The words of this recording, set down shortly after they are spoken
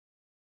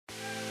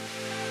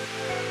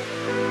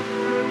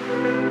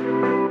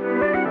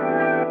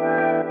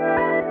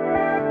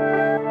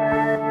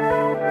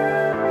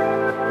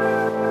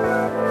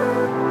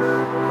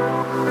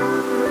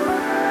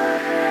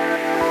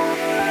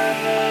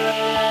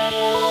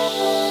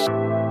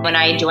When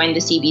I joined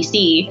the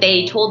CBC,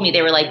 they told me,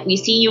 they were like, we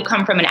see you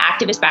come from an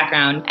activist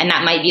background, and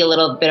that might be a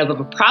little bit of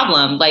a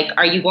problem. Like,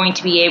 are you going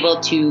to be able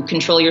to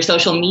control your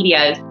social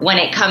media when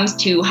it comes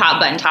to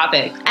hot button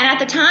topics? And at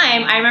the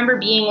time, I remember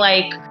being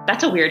like,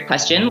 that's a weird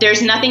question.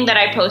 There's nothing that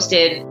I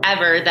posted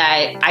ever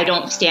that I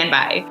don't stand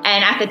by.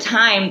 And at the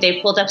time,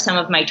 they pulled up some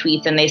of my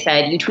tweets and they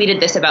said, you tweeted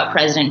this about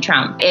President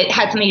Trump. It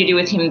had something to do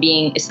with him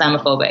being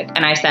Islamophobic.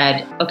 And I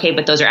said, okay,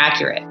 but those are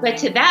accurate. But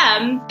to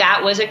them,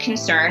 that was a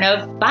concern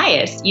of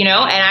bias, you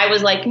know? And I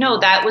was like, no,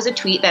 that was a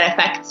tweet that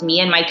affects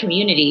me and my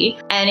community.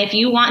 And if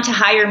you want to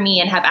hire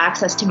me and have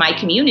access to my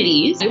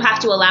communities, you have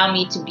to allow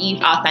me to be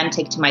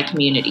authentic to my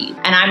community.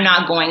 And I'm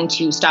not going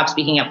to stop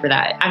speaking up for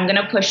that. I'm going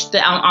to push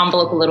the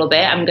envelope a little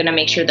bit. I'm going to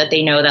make sure that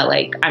they know that,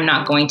 like, I'm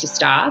not going to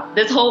stop.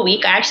 This whole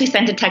week, I actually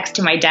sent a text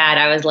to my dad.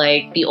 I was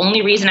like, the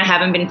only reason I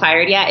haven't been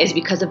fired yet is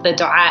because of the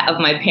dua of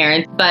my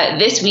parents. But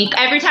this week,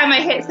 every time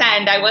I hit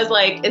send, I was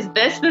like, is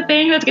this the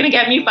thing that's going to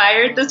get me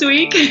fired this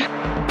week?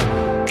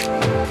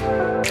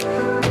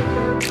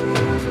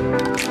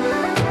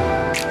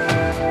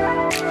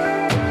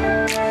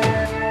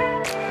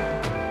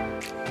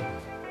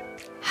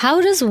 How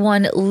does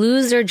one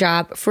lose their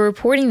job for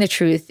reporting the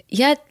truth,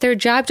 yet their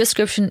job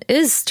description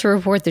is to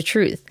report the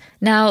truth?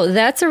 Now,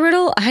 that's a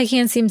riddle I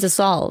can't seem to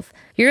solve.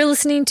 You're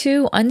listening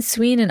to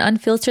Unsween and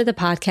Unfiltered, the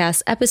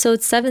podcast,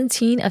 episode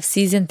 17 of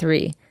season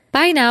 3.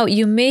 By now,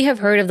 you may have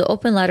heard of the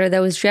open letter that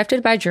was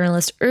drafted by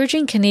journalists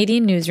urging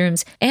Canadian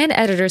newsrooms and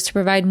editors to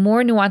provide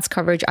more nuanced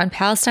coverage on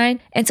Palestine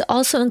and to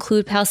also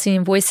include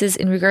Palestinian voices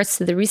in regards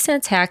to the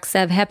recent attacks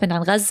that have happened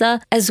on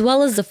Gaza, as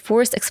well as the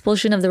forced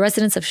expulsion of the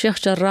residents of Sheikh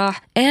Jarrah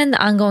and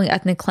the ongoing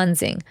ethnic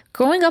cleansing.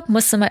 Growing up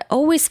Muslim, I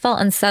always felt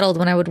unsettled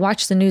when I would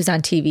watch the news on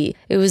TV.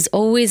 It was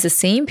always the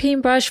same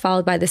paintbrush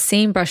followed by the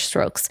same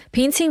brushstrokes,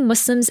 painting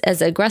Muslims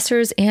as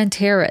aggressors and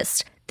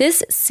terrorists.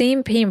 This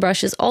same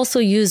paintbrush is also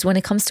used when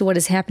it comes to what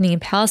is happening in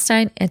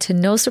Palestine, and to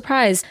no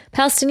surprise,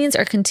 Palestinians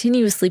are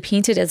continuously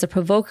painted as the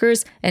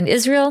provokers and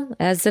Israel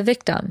as the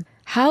victim.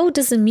 How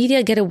does the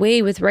media get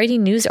away with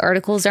writing news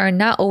articles that are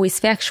not always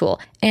factual?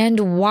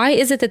 And why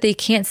is it that they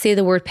can't say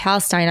the word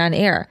Palestine on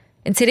air?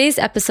 In today's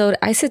episode,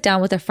 I sit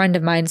down with a friend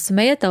of mine,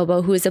 Sumaya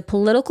Tawba, who is a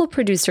political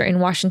producer in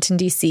Washington,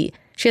 D.C.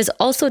 She has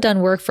also done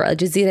work for Al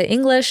Jazeera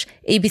English,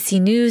 ABC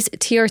News,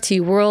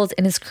 TRT World,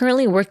 and is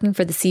currently working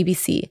for the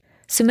CBC.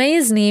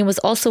 Sumaya's name was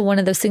also one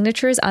of the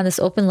signatures on this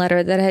open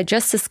letter that I had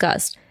just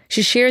discussed.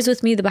 She shares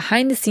with me the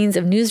behind the scenes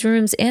of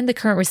newsrooms and the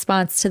current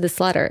response to this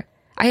letter.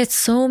 I had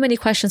so many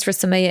questions for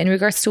Sumaya in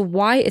regards to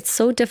why it's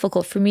so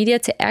difficult for media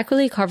to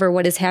accurately cover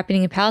what is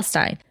happening in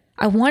Palestine.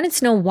 I wanted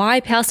to know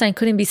why Palestine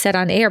couldn't be said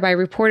on air by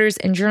reporters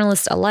and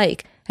journalists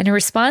alike, and her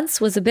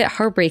response was a bit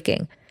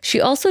heartbreaking. She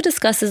also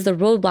discusses the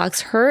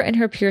roadblocks her and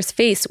her peers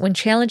face when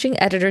challenging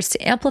editors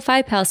to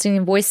amplify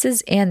Palestinian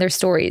voices and their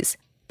stories.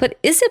 But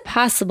is it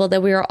possible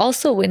that we are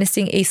also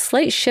witnessing a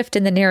slight shift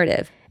in the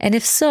narrative? And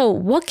if so,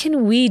 what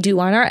can we do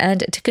on our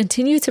end to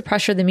continue to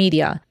pressure the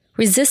media?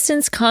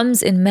 Resistance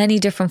comes in many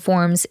different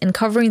forms, and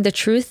covering the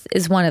truth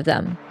is one of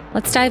them.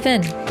 Let's dive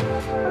in.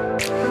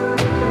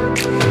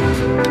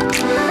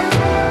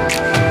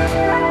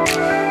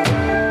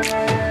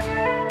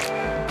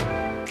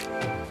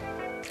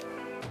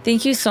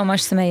 Thank you so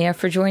much, Sumaya,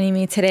 for joining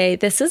me today.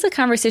 This is a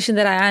conversation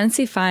that I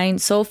honestly find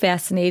so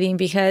fascinating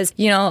because,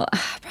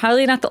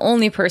 probably not the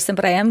only person,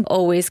 but I am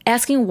always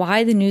asking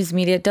why the news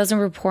media doesn't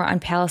report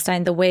on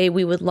Palestine the way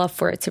we would love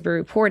for it to be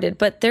reported.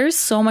 But there's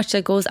so much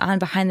that goes on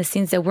behind the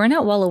scenes that we're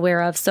not well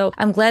aware of. So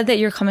I'm glad that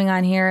you're coming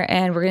on here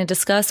and we're going to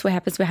discuss what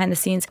happens behind the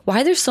scenes,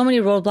 why there's so many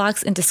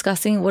roadblocks in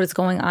discussing what is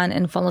going on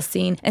in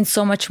Palestine, and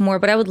so much more.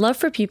 But I would love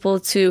for people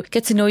to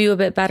get to know you a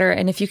bit better.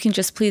 And if you can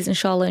just please,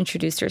 inshallah,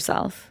 introduce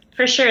yourself.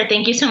 For sure.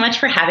 Thank you so much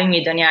for having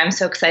me, Dunya. I'm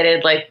so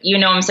excited.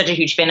 I'm such a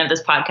huge fan of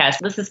this podcast.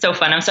 This is so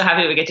fun. I'm so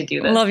happy we get to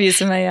do this. Love you,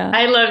 Sumaya.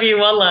 I love you,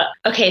 Wallah.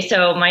 Okay,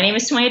 so my name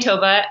is Sumaya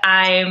Tawba.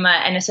 I'm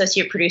an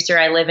associate producer.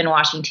 I live in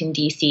Washington,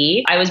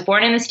 D.C. I was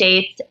born in the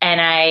States and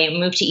I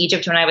moved to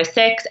Egypt when I was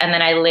 6. And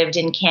then I lived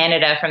in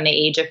Canada from the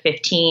age of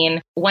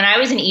 15. When I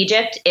was in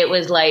Egypt, it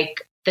was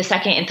like the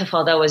second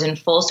Intifada was in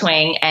full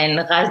swing and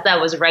Gaza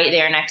was right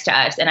there next to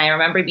us. And I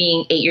remember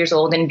being 8 years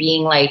old and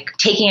being like,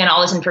 taking in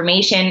all this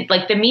information.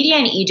 Like, the media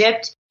in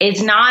Egypt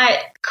is not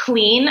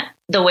clean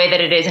the way that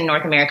it is in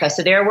North America.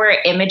 So there were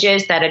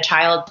images that a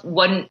child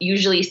wouldn't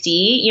usually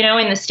see,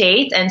 in the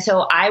States. And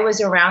so I was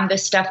around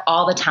this stuff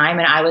all the time.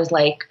 And I was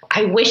like,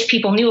 I wish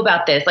people knew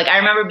about this. Like, I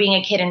remember being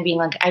a kid and being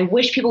like, I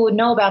wish people would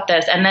know about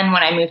this. And then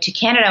when I moved to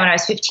Canada, when I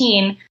was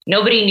 15,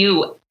 nobody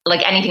knew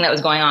like anything that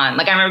was going on.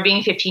 Like, I remember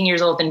being 15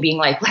 years old and being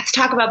like, let's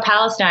talk about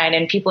Palestine.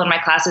 And people in my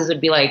classes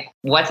would be like,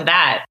 what's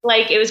that?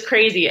 Like, it was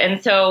crazy.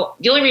 And so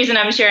the only reason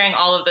I'm sharing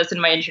all of this in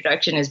my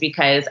introduction is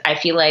because I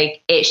feel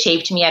like it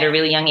shaped me at a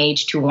really young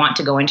age to want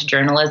to go into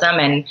journalism.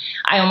 And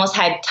I almost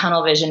had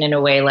tunnel vision in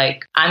a way,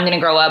 like, I'm going to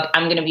grow up,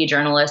 I'm going to be a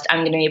journalist, I'm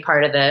going to be a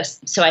part of this.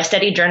 So I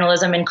studied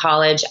journalism in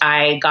college.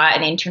 I got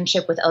an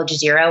internship with Al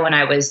Jazeera when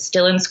I was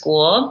still in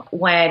school.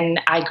 When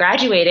I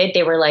graduated,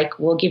 they were like,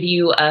 we'll give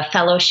you a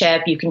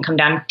fellowship. You can come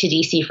down to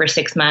DC for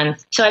 6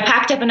 months. So I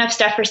packed up enough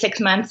stuff for 6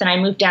 months and I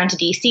moved down to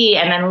DC.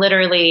 And then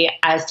literally,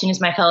 as soon as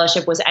my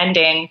fellowship was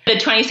ending, the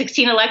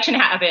 2016 election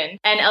happened.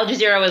 And Al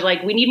Jazeera was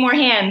like, we need more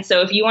hands.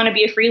 So if you want to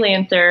be a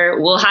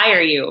freelancer, we'll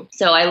hire you.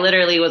 So I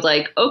literally was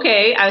like,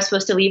 okay. I was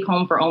supposed to leave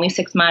home for only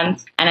 6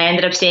 months. And I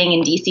ended up staying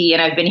in DC.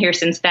 And I've been here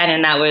since then.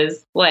 And that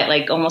was,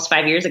 almost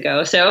 5 years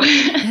ago. So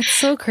it's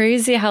so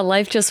crazy how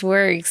life just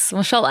works,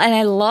 Michelle. And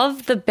I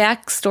love the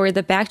backstory,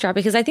 the backdrop,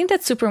 because I think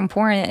that's super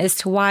important as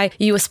to why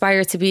you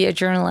aspire to be a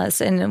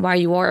journalist and why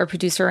you are a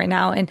producer right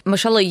now. And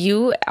Michelle,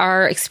 you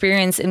are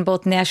experienced in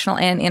both national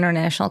and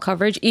international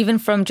coverage, even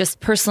from just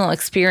personal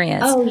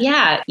experience. Oh,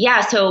 yeah.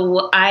 Yeah.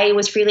 So I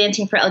was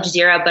freelancing for Al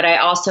Jazeera, but I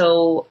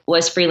also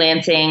was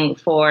freelancing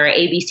for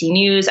ABC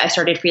News. I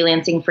started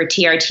freelancing for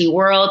TRT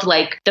World.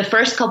 Like, the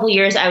first couple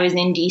years I was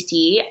in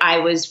DC, I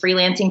was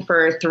freelancing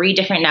for 3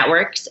 different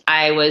networks.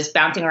 I was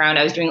bouncing around.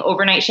 I was doing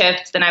overnight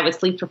shifts. Then I would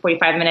sleep for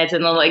 45 minutes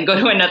and then go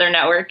to another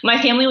network.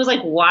 My family was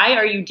like, why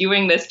are you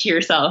doing this to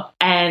yourself?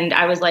 And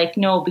I was like,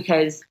 no,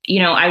 because,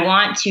 I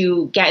want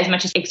to get as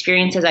much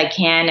experience as I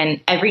can.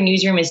 And every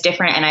newsroom is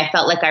different. And I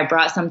felt like I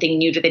brought something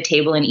new to the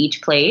table in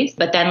each place.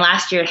 But then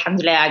last year,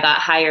 alhamdulillah, I got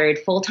hired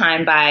full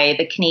time by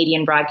the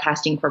Canadian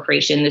Broadcasting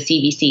Corporation, the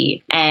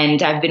CBC.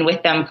 And I've been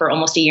with them for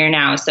almost a year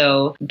now.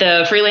 So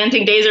the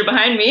freelancing days are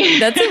behind me.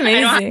 That's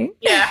amazing.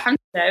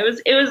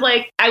 It was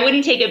like, I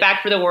wouldn't take it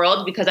back for the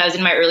world because I was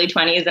in my early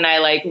 20s and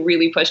I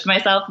really pushed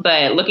myself.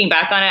 But looking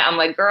back on it, I'm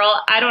like,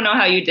 girl, I don't know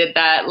how you did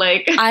that.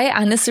 I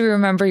honestly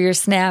remember your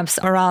snaps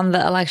around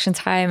the election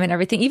time and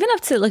everything, even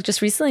up to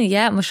just recently.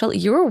 Yeah, Michelle,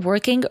 you were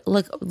working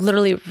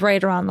literally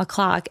right around the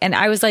clock. And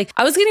I was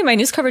getting my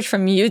news coverage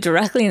from you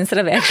directly instead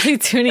of actually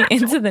tuning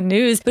into the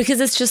news, because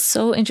it's just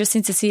so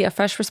interesting to see a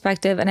fresh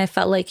perspective. And I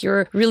felt like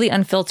you're really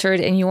unfiltered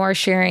and you are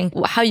sharing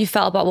how you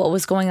felt about what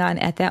was going on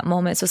at that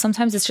moment. So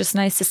sometimes it's just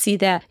nice to see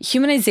that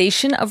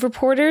humanization of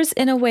reporters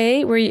in a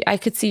way where I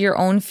could see your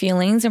own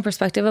feelings and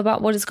perspective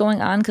about what is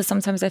going on. Because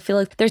sometimes I feel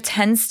like there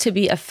tends to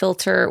be a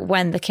filter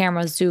when the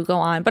cameras do go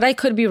on, but I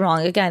could be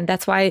wrong. Again,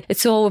 that's why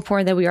it's so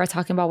important that we are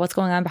talking about what's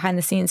going on behind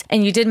the scenes.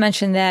 And you did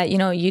mention that,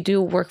 you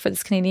do work for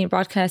this Canadian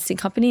Broadcasting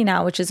Company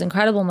now, which is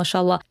incredible,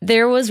 mashallah.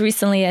 There was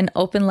recently an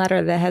open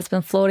letter that has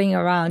been floating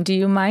around. Do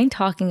you mind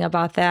talking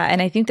about that?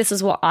 And I think this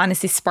is what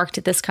honestly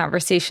sparked this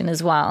conversation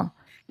as well.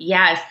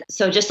 Yes.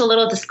 So just a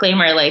little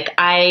disclaimer,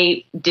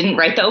 I didn't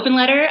write the open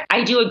letter.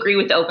 I do agree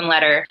with the open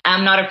letter.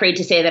 I'm not afraid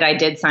to say that I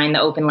did sign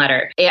the open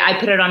letter. I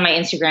put it on my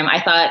Instagram.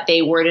 I thought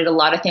they worded a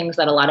lot of things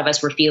that a lot of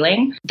us were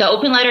feeling. The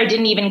open letter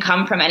didn't even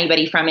come from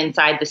anybody from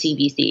inside the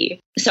CBC.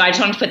 So I just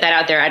want to put that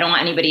out there. I don't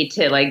want anybody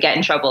to get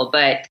in trouble.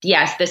 But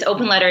yes, this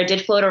open letter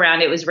did float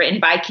around. It was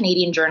written by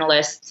Canadian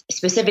journalists,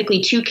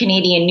 specifically to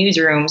Canadian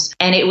newsrooms.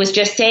 And it was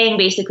just saying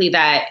basically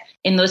that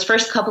in those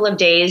first couple of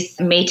days,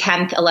 May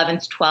 10th,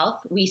 11th,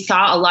 12th, we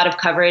saw a lot of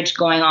coverage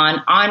going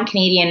on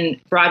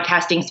Canadian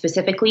broadcasting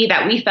specifically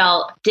that we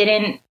felt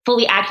didn't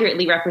fully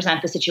accurately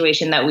represent the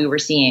situation that we were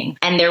seeing.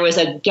 And there was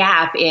a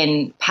gap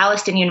in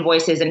Palestinian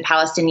voices and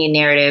Palestinian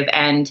narrative.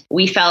 And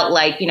we felt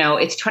like,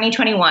 it's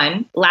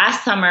 2021.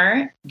 Last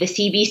summer, the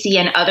CBC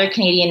and other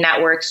Canadian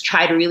networks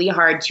tried really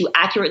hard to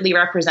accurately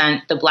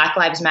represent the Black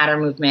Lives Matter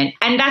movement.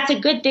 And that's a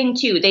good thing,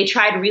 too. They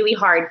tried really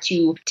hard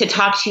to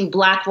talk to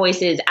Black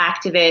voices,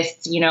 activists,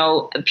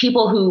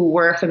 people who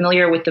were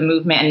familiar with the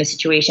movement and the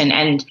situation.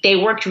 And they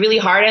worked really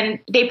hard and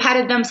they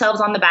patted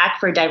themselves on the back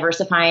for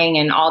diversifying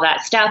and all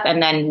that stuff.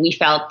 And then we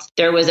felt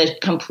there was a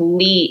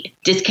complete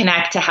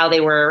disconnect to how they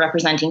were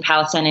representing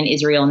Palestine and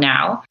Israel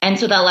now. And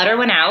so that letter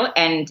went out,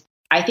 and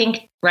I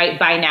think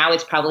by now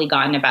it's probably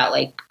gotten about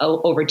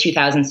over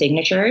 2,000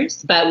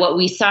 signatures. But what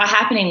we saw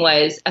happening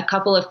was a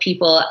couple of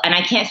people, and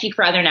I can't speak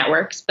for other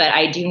networks, but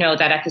I do know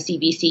that at the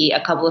CBC,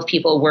 a couple of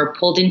people were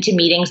pulled into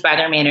meetings by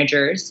their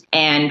managers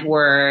and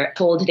were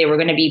told they were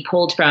going to be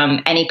pulled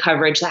from any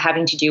coverage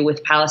having to do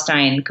with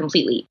Palestine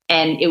completely.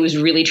 And it was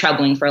really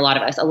troubling for a lot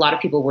of us. A lot of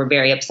people were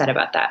very upset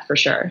about that, for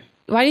sure.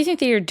 Why do you think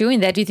that you're doing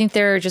that? Do you think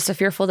they're just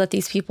fearful that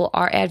these people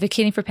are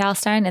advocating for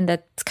Palestine and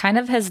that kind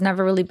of has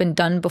never really been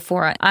done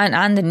before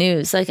on the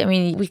news?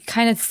 We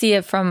kind of see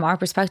it from our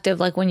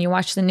perspective. When you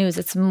watch the news,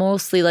 it's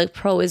mostly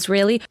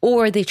pro-Israeli,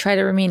 or they try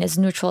to remain as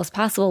neutral as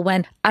possible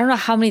when I don't know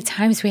how many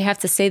times we have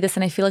to say this.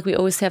 And I feel like we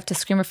always have to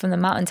scream it from the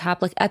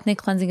mountaintop. Ethnic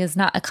cleansing is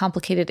not a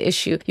complicated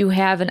issue. You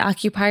have an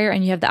occupier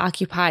and you have the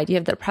occupied. You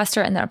have the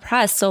oppressor and the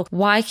oppressed. So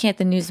why can't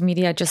the news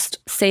media just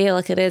say it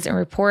like it is and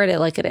report it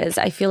like it is?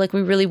 I feel like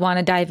we really want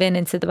to dive in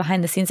into the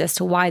behind the scenes as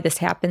to why this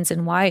happens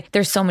and why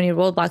there's so many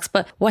roadblocks.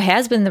 But what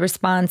has been the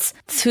response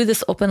to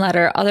this open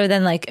letter, other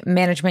than like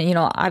management,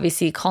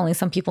 obviously calling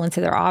some people into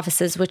their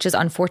offices, which is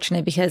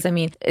unfortunate because,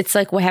 it's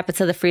like what happened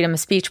to the freedom of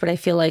speech. But I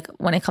feel like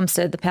when it comes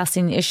to the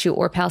Palestinian issue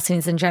or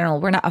Palestinians in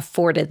general, we're not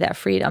afforded that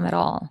freedom at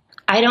all.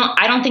 I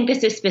don't think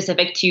this is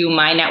specific to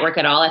my network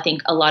at all. I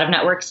think a lot of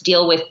networks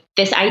deal with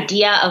this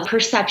idea of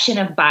perception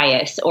of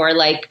bias, or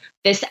like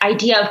this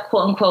idea of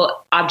quote unquote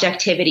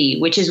objectivity,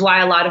 which is why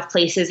a lot of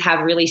places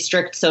have really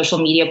strict social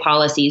media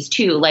policies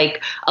too.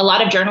 Like a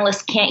lot of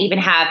journalists can't even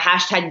have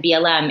hashtag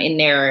BLM in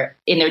their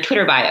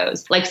Twitter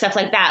bios, like stuff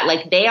like that.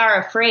 Like they are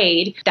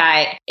afraid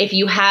that if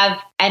you have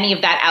any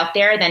of that out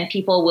there, then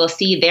people will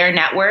see their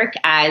network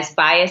as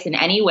biased in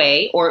any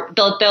way, or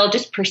they'll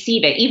just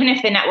perceive it. Even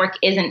if the network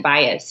isn't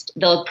biased,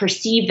 they'll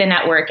perceive the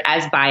network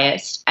as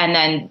biased, and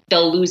then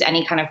they'll lose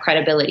any kind of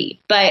credibility.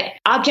 But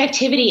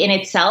objectivity in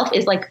itself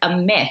is like a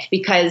myth,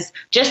 because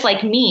just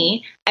like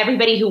me,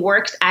 everybody who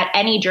works at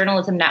any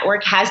journalism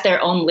network has their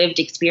own lived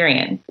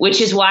experience, which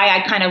is why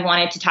I kind of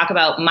wanted to talk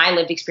about my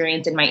lived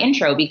experience in my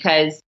intro,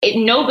 because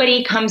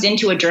nobody comes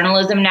into a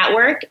journalism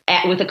network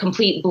with a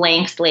complete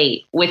blank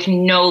slate with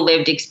no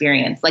lived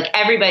experience. Like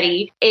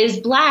everybody is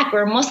Black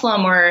or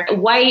Muslim or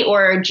white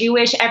or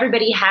Jewish.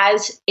 Everybody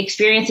has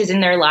experiences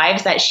in their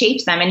lives that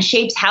shapes them and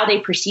shapes how they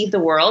perceive the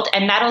world.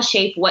 And that'll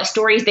shape what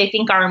stories they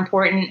think are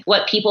important,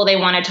 what people they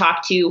want to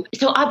talk to.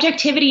 So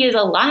objectivity is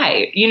a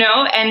lie,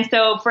 And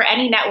so for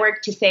any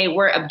network to say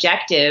we're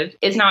objective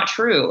is not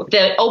true.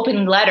 The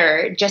open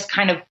letter just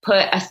kind of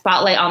put a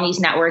spotlight on these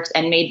networks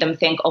and made them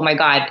think, oh my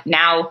God,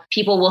 now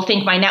people will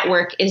think my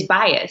network is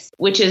biased,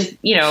 which is,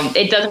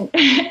 it doesn't,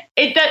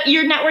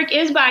 your network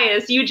is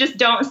biased. You just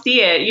don't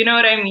see it. You know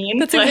what I mean?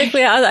 That's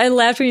exactly, I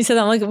laughed when you said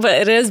that. I'm like,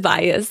 but it is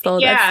biased though.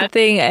 Yeah. That's the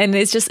thing. And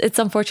it's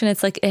unfortunate.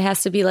 It's like, it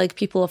has to be like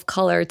people of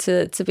color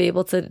to be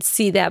able to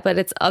see that, but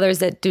it's others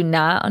that do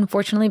not,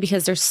 unfortunately,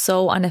 because they're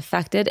so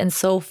unaffected and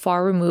so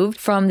far removed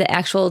from the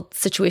actual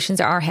situations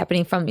that are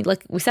happening, from,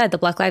 like we said, the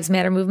Black Lives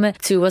Matter movement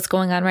to what's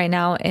going on right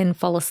now in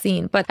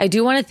Palestine. But I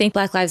do want to thank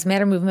Black Lives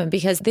Matter movement,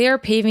 because they are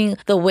paving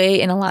the way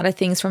in a lot of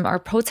things, from our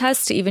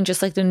protests to even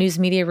just like the news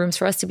media rooms,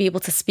 for us to be able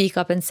to speak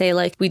up and say,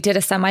 like, we did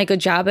a semi-good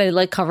job at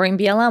like covering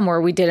BLM,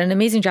 or we did an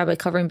amazing job at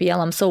covering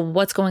BLM. So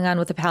what's going on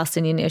with the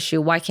Palestinian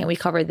issue? Why can't we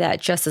cover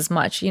that just as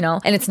much,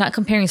 And it's not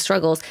comparing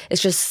struggles.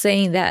 It's just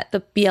saying that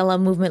the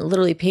BLM movement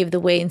literally paved the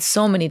way in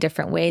so many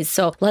different ways.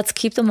 So let's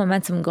keep the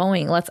momentum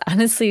going. Let's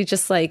honestly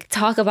just like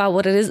talk about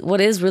what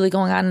is really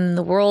going on in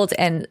the world,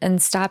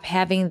 and stop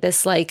having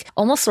this like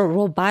almost a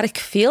robotic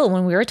feel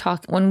when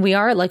we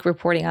are like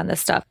reporting on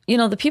this stuff.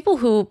 The people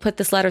who put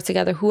this letter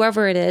together,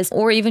 whoever it is,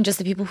 or even just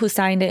the people who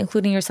signed it,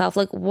 including yourself,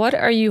 like what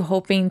are you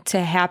hoping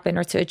to happen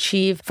or to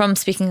achieve from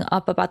speaking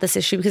up about this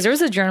issue? Because there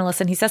was a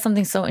journalist and he said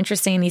something so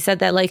interesting, and he said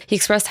that like he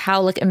expressed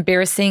how like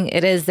embarrassing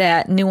it is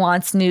that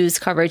nuanced news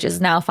coverage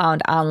is now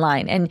found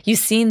online. And you've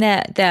seen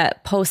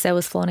that post that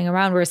was floating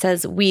around where it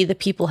says, we the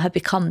people have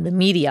become the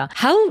media.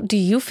 How do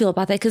you feel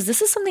about that? Because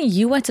this is something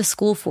you went to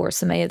school for,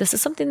 Sumaya. This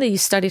is something that you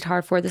studied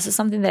hard for. This is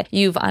something that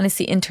you've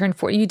honestly interned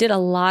for. You did a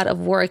lot of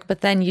work,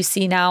 but then you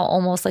see now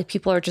almost like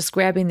people are just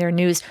grabbing their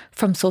news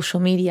from social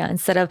media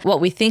instead of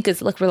what we think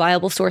is like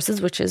reliable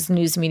sources, which is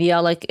news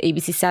media like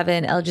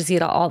ABC7, Al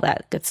Jazeera, all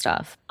that good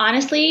stuff.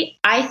 Honestly,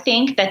 I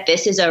think that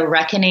this is a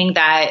reckoning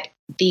that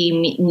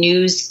the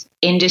news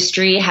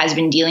industry has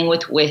been dealing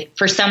with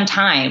for some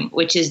time,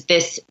 which is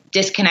this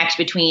disconnect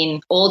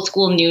between old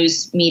school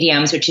news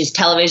mediums, which is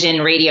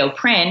television, radio,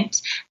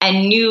 print,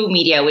 and new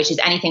media, which is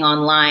anything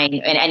online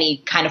in any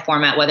kind of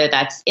format, whether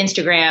that's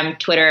Instagram,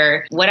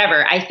 Twitter,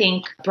 whatever. I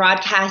think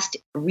broadcast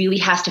really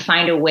has to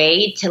find a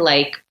way to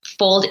like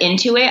fold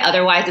into it.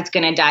 Otherwise, it's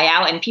going to die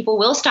out and people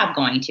will stop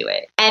going to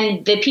it.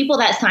 And the people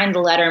that signed the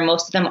letter,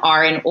 most of them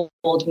are in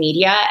old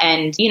media.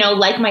 And,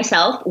 like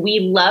myself, we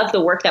love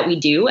the work that we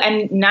do.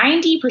 And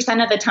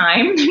 90% of the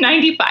time,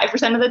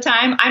 95% of the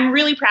time, I'm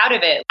really proud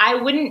of it. I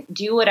wouldn't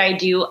do what I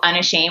do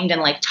unashamed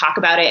and like talk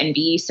about it and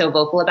be so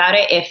vocal about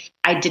it if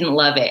I didn't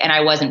love it and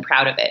I wasn't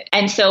proud of it.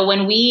 And so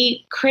when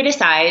we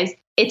criticize,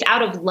 it's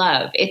out of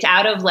love. It's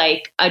out of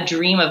like a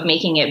dream of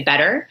making it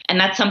better. And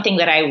that's something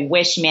that I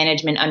wish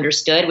management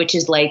understood, which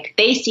is like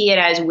they see it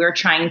as we're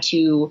trying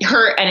to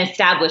hurt an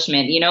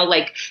establishment,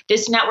 like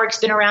this network's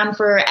been around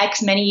for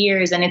X many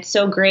years and it's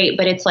so great,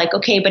 but it's like,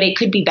 okay, but it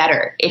could be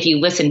better if you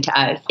listen to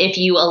us, if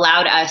you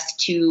allowed us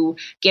to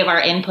give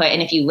our input,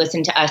 and if you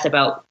listen to us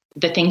about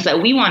the things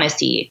that we want to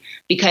see,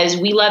 because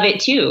we love it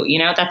too.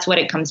 That's what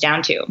it comes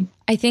down to.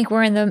 I think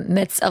we're in the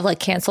midst of like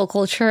cancel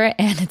culture,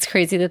 and it's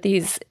crazy that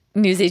these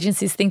news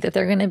agencies think that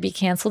they're going to be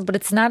canceled, but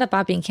it's not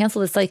about being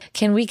canceled. It's like,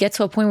 can we get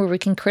to a point where we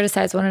can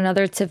criticize one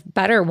another to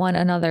better one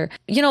another?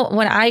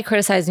 When I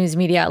criticize news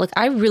media, like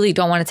I really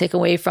don't want to take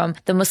away from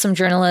the Muslim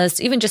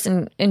journalists, even just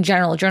in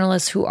general,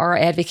 journalists who are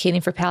advocating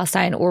for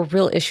Palestine or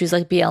real issues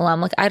like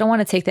BLM. Like I don't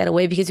want to take that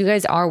away, because you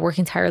guys are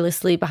working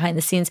tirelessly behind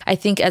the scenes. I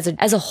think as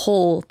a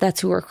whole,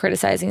 that's who we're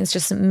criticizing. It's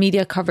just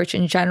media coverage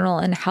in general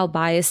and how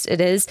biased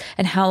it is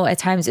and how at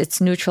times it's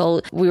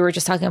neutral. We were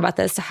just talking about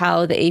this,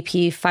 how the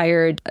AP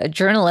fired a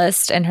journalist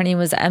journalist, and her name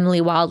was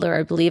Emily Wilder,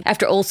 I believe,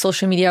 after old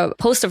social media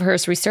post of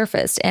hers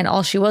resurfaced. And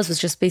all she was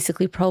just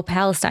basically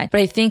pro-Palestine.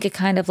 But I think it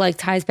kind of like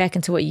ties back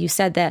into what you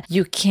said, that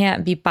you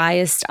can't be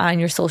biased on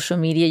your social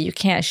media. You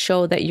can't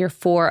show that you're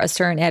for a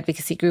certain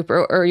advocacy group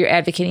or you're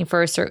advocating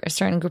for a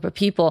certain group of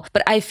people.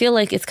 But I feel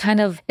like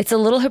it's a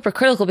little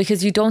hypocritical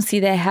because you don't see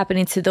that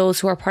happening to those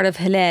who are part of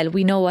Hilal.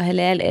 We know what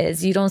Hilal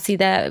is. You don't see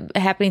that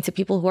happening to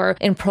people who are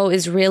in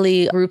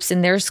pro-Israeli groups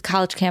in their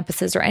college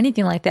campuses or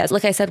anything like that.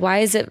 Like I said, why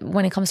is it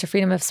when it comes to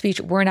freedom of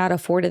speech, we're not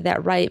afforded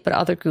that right, but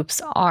other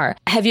groups are?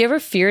 Have you ever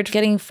feared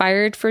getting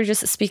fired for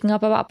just speaking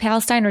up about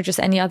Palestine or just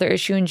any other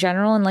issue in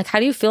general? And like, how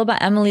do you feel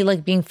about Emily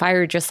like being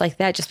fired just like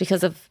that, just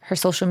because of her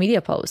social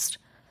media post?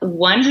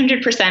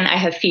 100% I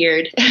have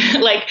feared.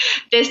 Like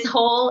this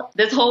whole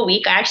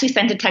week, I actually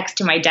sent a text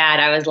to my dad.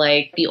 I was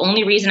like, the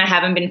only reason I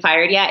haven't been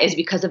fired yet is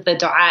because of the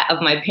dua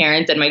of my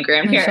parents and my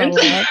grandparents.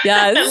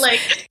 Yes.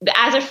 Like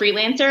as a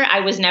freelancer, I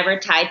was never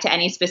tied to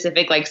any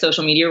specific like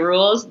social media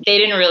rules. They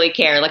didn't really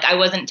care. Like I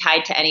wasn't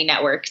tied to any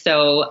network.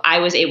 So I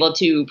was able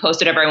to post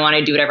whatever I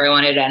wanted, do whatever I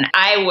wanted. And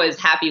I was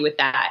happy with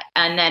that.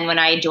 And then when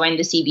I joined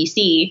the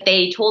CBC,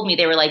 they told me,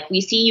 they were like,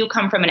 we see you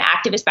come from an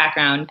activist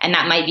background and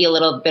that might be a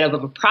little bit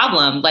of a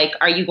problem. Like,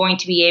 are you going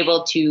to be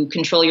able to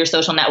control your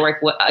social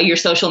network, your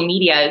social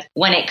medias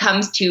when it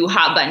comes to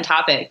hot button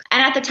topics?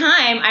 And at the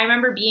time, I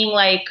remember being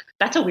like,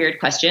 that's a weird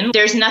question.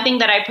 There's nothing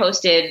that I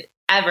posted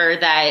ever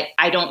that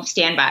I don't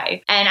stand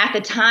by. And at the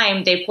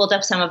time, they pulled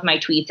up some of my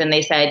tweets and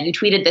they said, you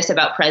tweeted this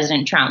about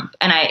President Trump.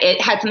 And it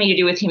had something to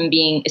do with him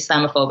being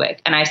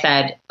Islamophobic. And I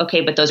said,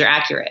 okay, but those are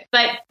accurate.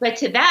 But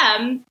to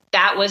them,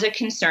 that was a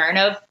concern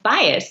of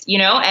bias, you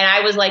know? And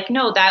I was like,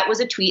 no, that was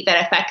a tweet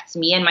that affects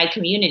me and my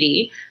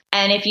community.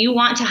 And if you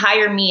want to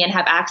hire me and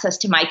have access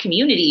to my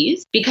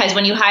communities, because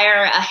when you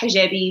hire a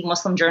hijabi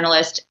Muslim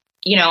journalist,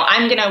 you know,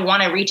 I'm going to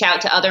want to reach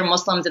out to other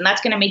Muslims and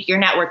that's going to make your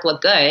network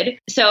look good.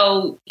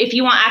 So if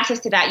you want access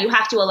to that, you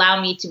have to allow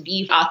me to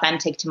be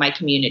authentic to my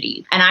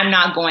community. And I'm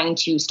not going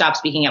to stop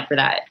speaking up for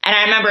that. And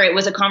I remember it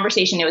was a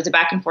conversation, it was a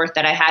back and forth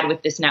that I had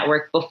with this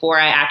network before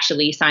I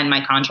actually signed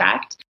my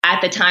contract. At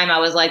the time, I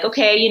was like,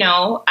 okay, you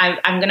know,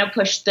 I'm going to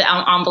push the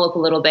envelope a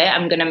little bit.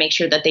 I'm going to make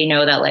sure that they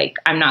know that, like,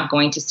 I'm not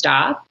going to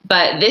stop.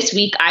 But this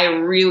week, I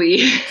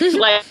really,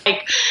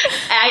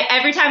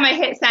 every time I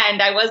hit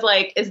send, I was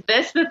like, is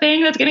this the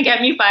thing that's going to get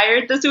me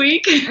fired this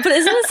week? But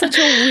isn't it such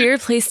a weird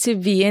place to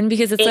be in?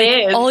 Because it's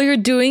like, all you're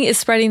doing is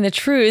spreading the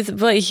truth,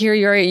 but here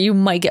you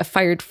might get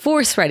fired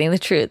for spreading the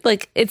truth.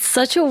 Like, it's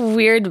such a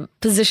weird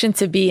position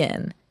to be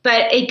in.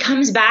 But it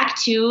comes back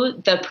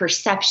to the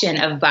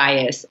perception of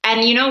bias.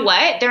 And you know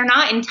what? They're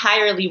not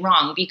entirely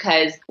wrong,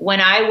 because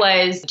when I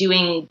was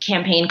doing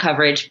campaign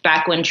coverage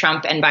back when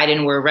Trump and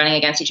Biden were running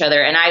against each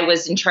other, and I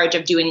was in charge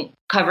of doing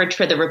coverage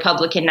for the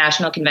Republican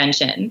National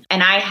Convention,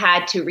 and I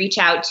had to reach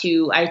out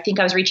to, I think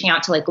I was reaching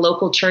out to like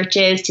local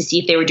churches to see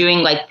if they were doing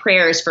like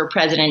prayers for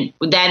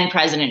then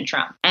President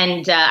Trump.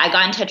 And I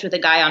got in touch with a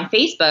guy on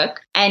Facebook,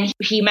 and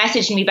he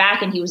messaged me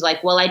back and he was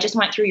like, well, I just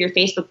went through your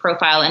Facebook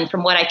profile, and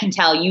from what I can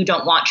tell, you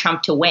don't want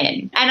Trump to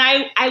win.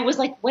 And I was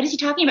like, what is he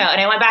talking about?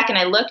 And I went back and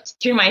I looked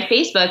through my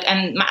Facebook,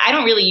 and I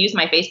don't really use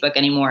my Facebook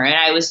anymore. And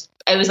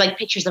it was like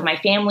pictures of my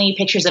family,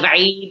 pictures of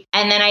Eid.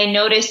 And then I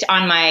noticed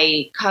on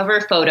my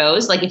cover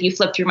photos, like if you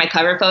flip through my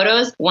cover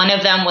photos, one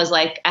of them was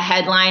like a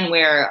headline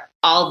where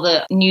all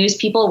the news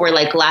people were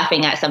like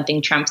laughing at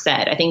something Trump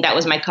said. I think that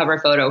was my cover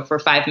photo for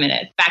 5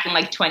 minutes back in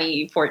like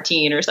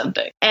 2014 or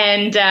something.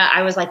 And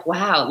I was like,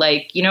 wow,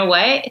 like, you know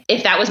what?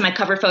 If that was my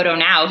cover photo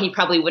now, he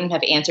probably wouldn't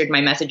have answered my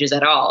messages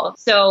at all.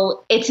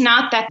 So it's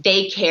not that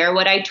they care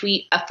what I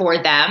tweet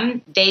for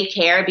them. They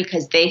care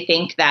because they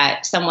think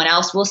that someone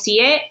else will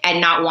see it and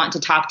not want to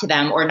talk to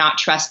them or not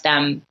trust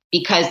them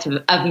because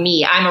of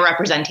me. I'm a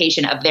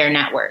representation of their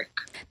network.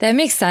 That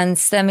makes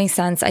sense.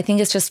 I think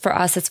it's just for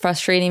us, it's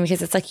frustrating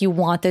because it's like you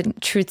want the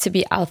truth to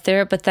be out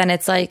there, but then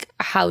it's like,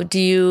 how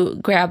do you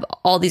grab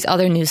all these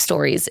other news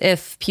stories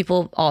if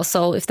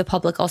the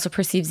public also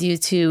perceives you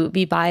to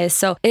be biased?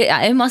 So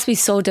it must be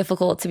so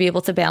difficult to be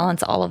able to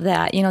balance all of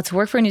that, you know, to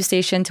work for a news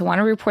station, to want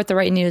to report the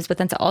right news, but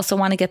then to also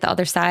want to get the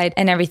other side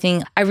and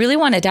everything. I really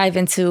want to dive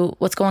into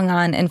what's going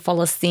on in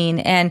Palestine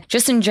and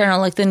just in general,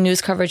 like the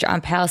news coverage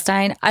on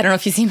Palestine. I don't know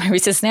if you've seen my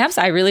recent snaps.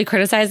 I really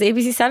criticized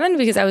ABC7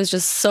 because I was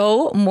just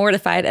so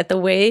mortified at the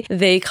way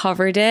they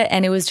covered it.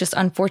 And it was just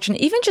unfortunate.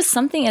 Even just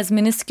something as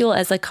minuscule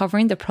as like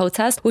covering the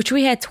protest, which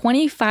we had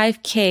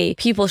 25K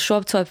people show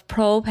up to a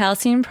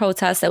pro-Palestinian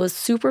protest that was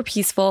super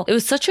peaceful. It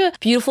was such a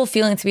beautiful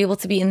feeling to be able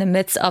to be in the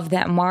midst of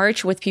that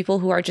march with people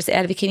who are just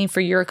advocating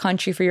for your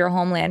country, for your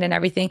homeland and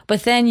everything.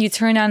 But then you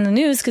turn on the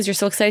news because you're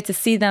so excited to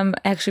see them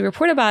actually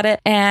report about it.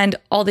 And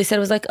all they said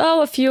was like,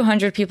 oh, a few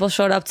hundred people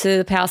showed up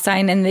to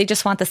Palestine and they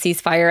just want the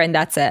ceasefire and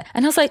that's it.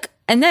 And I was like,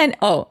 and then,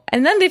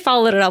 And then they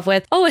followed it up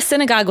with, oh, a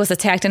synagogue was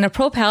attacked and a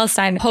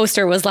pro-Palestine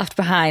poster was left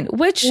behind,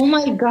 which oh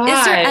my God.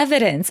 Is there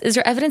evidence? Is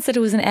there evidence that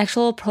it was an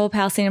actual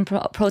pro-Palestinian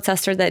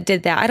protester that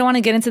did that? I don't want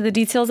to get into the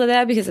details of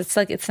that because it's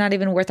like, it's not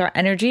even worth our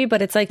energy,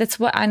 but it's like, that's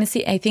what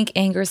honestly I think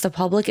angers the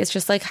public. It's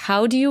just like,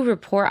 how do you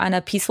report on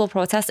a peaceful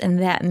protest in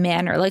that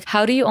manner? Like,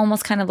 how do you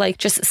almost kind of like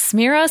just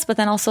smear us, but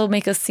then also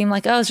make us seem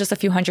like, oh, it's just a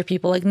few hundred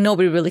people. Like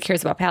nobody really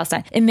cares about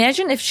Palestine.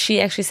 Imagine if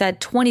she actually said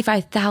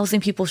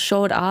 25,000 people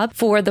showed up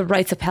for the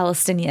rights of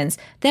Palestinians.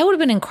 That would have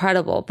been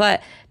incredible,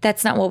 but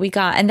that's not what we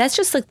got. And that's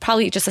just like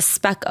probably just a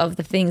speck of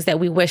the things that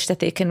we wish that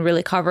they can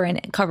really cover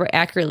and cover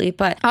accurately.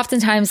 But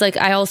oftentimes, like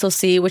I also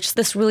see, which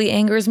this really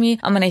angers me,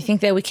 and I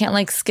think that we can't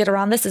like skid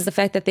around this, is the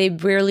fact that they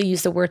rarely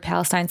use the word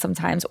Palestine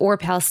sometimes, or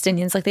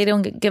Palestinians. Like they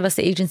don't give us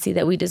the agency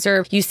that we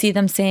deserve. You see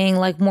them saying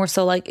like more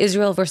so like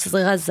Israel versus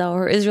Gaza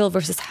or Israel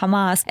versus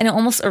Hamas, and it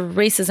almost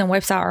erases and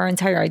wipes out our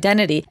entire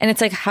identity. And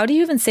it's like, how do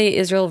you even say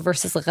Israel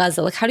versus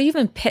Gaza? Like how do you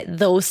even pit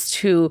those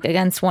two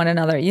against one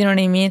another? You know what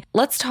I mean?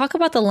 Let's talk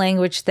about the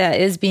language that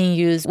is being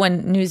used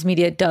when news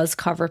media does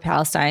cover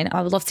Palestine.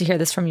 I would love to hear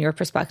this from your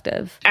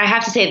perspective. I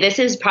have to say, this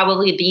is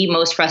probably the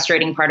most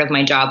frustrating part of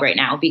my job right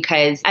now,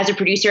 because as a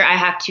producer, I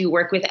have to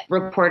work with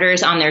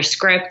reporters on their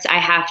scripts. I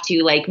have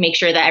to like make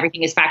sure that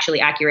everything is factually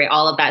accurate,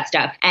 all of that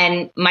stuff.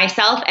 And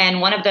myself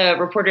and one of the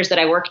reporters that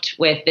I worked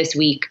with this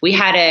week, we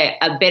had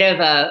a bit of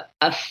a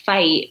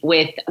fight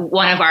with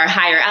one of our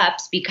higher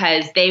ups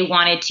because they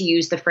wanted to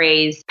use the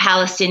phrase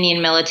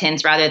Palestinian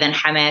militants rather than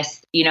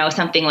Hamas, you know,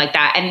 something like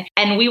that.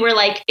 And we were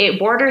like, it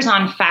borders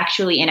on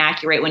factually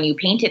inaccurate when you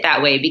paint it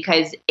that way,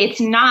 because it's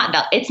not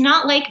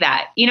like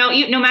that. You know,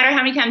 no matter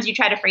how many times you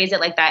try to phrase it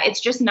like that, it's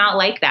just not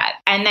like that.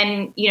 And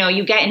then, you know,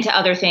 you get into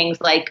other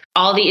things like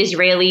all the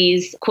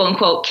Israelis, quote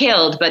unquote,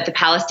 killed, but the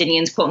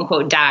Palestinians, quote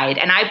unquote, died.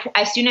 And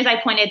as soon as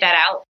I pointed that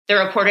out, the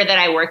reporter that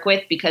I work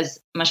with, because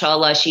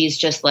mashallah, she's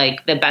just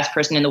like the best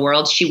person in the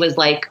world, she was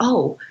like,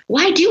 oh,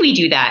 why do we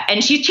do that?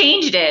 And she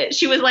changed it.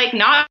 She was like,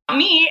 not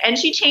me. And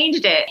she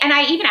changed it. And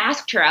I even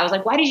asked her, I was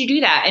like, why did you do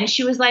that? And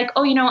she was like,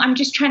 oh, you know, I'm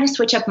just trying to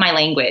switch up my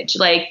language.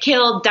 Like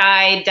killed,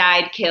 died,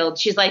 killed.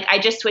 She's like, I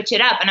just switch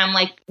it up. And I'm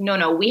like,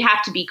 no, we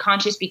have to be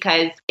conscious,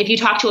 because if you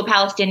talk to a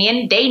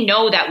Palestinian, they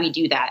know that we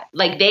do that.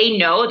 Like they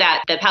know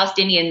that the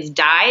Palestinians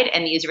died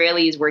and the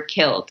Israelis were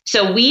killed.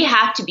 So we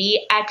have to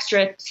be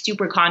extra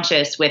super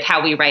conscious with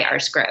how we write our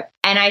script.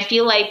 And I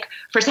feel like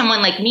for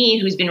someone like me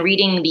who's been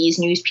reading these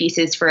news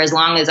pieces for as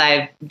long as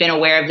I've been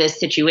aware of this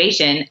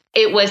situation,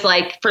 it was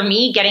like, for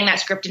me, getting that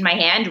script in my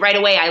hand, right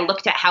away, I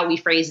looked at how we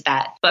phrased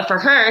that. But for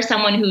her,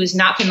 someone who's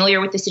not familiar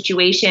with the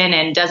situation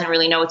and doesn't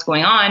really know what's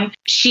going on,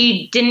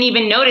 she didn't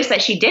even notice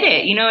that she did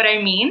it. You know what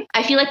I mean?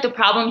 I feel like the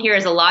problem here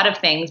is a lot of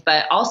things,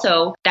 but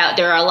also that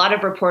there are a lot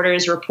of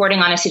reporters reporting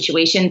on a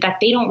situation that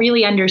they don't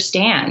really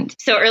understand.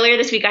 So earlier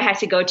this week, I had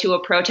to go to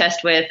a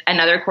protest with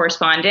another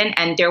correspondent,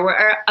 and there were,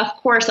 of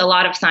course, a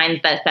lot of signs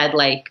that said,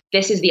 like,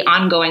 this is the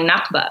ongoing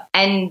Nakba.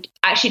 And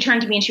she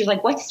turned to me and she was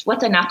like, what's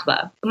a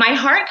Nakba? My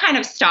heart kind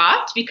of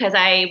stopped, because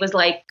I was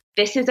like,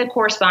 this is a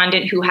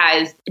correspondent who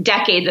has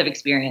decades of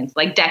experience,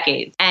 like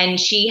decades. And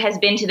she has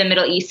been to the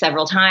Middle East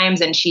several times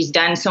and she's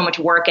done so much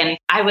work. And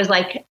I was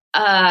like,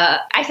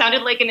 I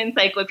sounded like an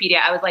encyclopedia.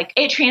 I was like,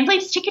 it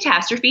translates to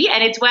catastrophe.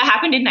 And it's what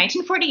happened in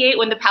 1948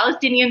 when the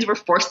Palestinians were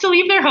forced to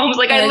leave their homes.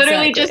 Like I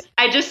literally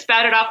just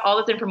spouted off all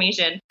this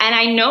information. And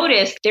I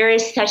noticed there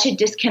is such a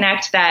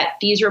disconnect that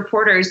these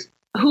reporters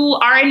who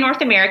are in North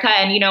America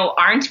and, you know,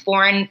 aren't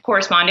foreign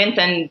correspondents,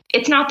 and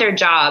it's not their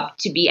job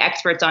to be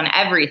experts on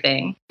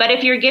everything. But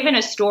if you're given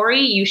a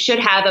story, you should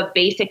have a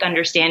basic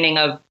understanding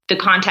of the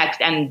context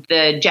and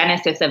the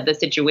genesis of the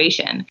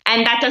situation.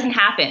 And that doesn't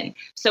happen.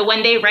 So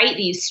when they write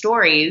these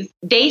stories,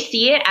 they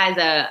see it as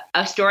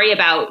a story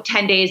about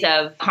 10 days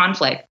of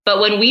conflict. But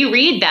when we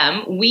read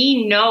them,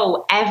 we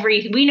know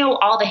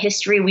all the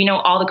history, we know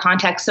all the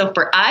context. So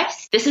for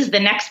us, this is the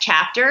next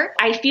chapter.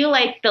 I feel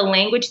like the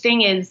language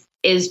thing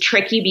is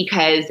tricky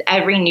because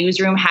every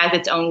newsroom has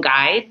its own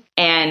guide.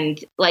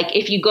 And like,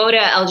 if you go to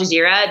Al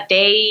Jazeera,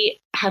 they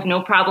have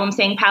no problem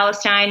saying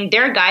Palestine.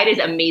 Their guide is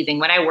amazing.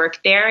 When I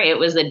worked there, it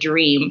was a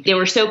dream. They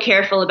were so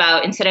careful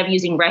about, instead of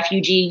using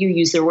refugee, you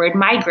use the word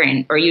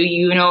migrant, or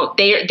you know,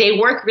 they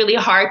work really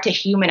hard to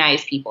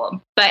humanize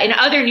people. But in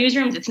other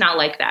newsrooms, it's not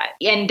like that.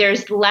 And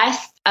there's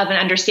less of an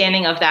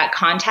understanding of that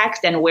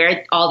context and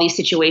where all these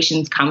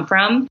situations come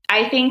from.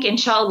 I think,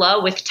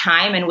 inshallah, with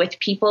time and with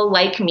people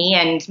like me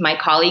and my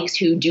colleagues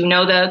who do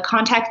know the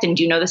context and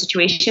do know the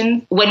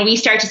situation, when we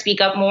start to speak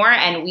up more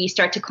and we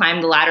start to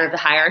climb the ladder of the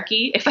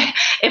hierarchy, if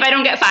I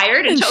don't get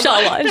fired,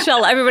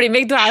 inshallah, everybody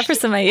make dua for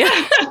Sumaya.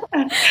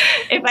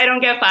 If I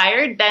don't get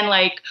fired, then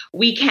like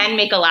we can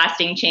make a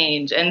lasting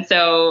change. And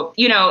so,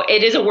 you know,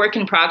 it is a work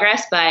in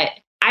progress, but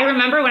I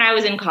remember when I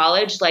was in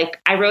college, like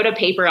I wrote a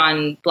paper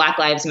on Black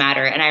Lives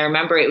Matter, and I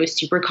remember it was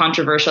super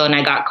controversial, and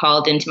I got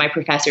called into my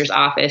professor's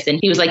office, and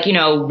he was like,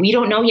 we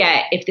don't know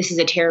yet if this is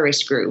a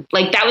terrorist group.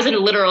 Like that was a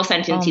literal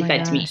sentence he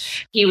said to me.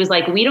 He was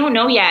like, we don't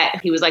know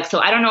yet. He was like, so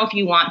I don't know if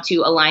you want to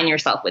align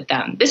yourself with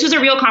them. This was a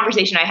real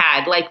conversation I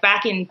had like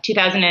back in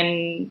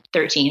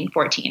 2013,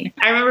 14.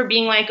 I remember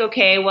being like,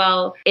 okay,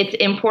 well, it's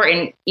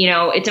important,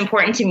 it's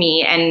important to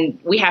me, and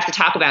we have to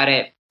talk about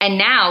it. And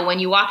now when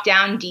you walk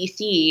down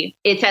DC,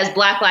 it says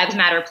Black Lives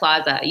Matter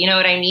Plaza. You know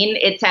what I mean?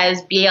 It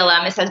says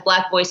BLM, it says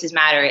Black Voices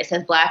Matter, it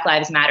says Black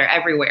Lives Matter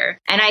everywhere.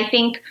 And I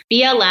think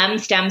BLM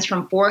stems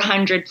from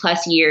 400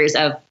 plus years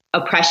of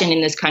oppression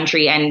in this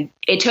country. And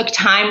it took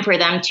time for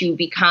them to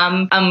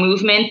become a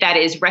movement that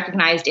is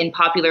recognized in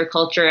popular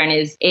culture and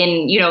is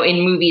in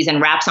movies and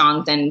rap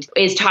songs and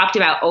is talked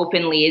about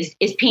openly,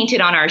 is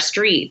painted on our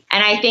streets.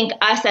 And I think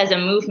us as a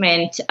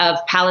movement of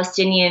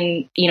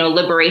Palestinian,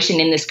 liberation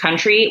in this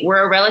country,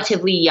 we're a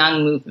relatively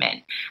young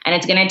movement. And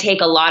it's going to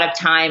take a lot of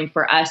time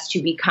for us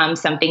to become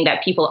something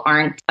that people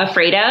aren't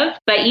afraid of.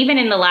 But even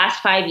in the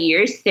last 5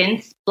 years,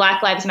 since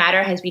Black Lives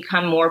Matter has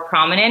become more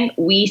prominent,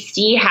 we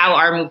see how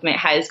our movement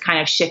has kind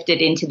of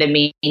shifted into the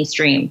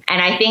mainstream.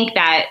 And I think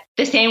that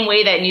the same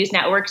way that news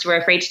networks were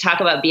afraid to talk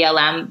about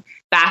BLM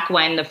back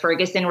when the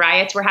Ferguson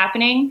riots were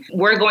happening,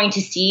 we're going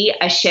to see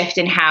a shift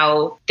in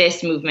how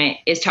this movement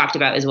is talked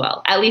about as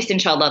well. At least,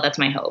 inshallah, that's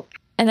my hope.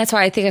 And that's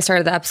why I think I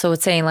started the episode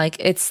with saying, like,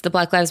 it's the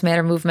Black Lives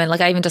Matter movement. Like,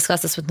 I even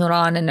discussed this with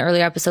Nuran in an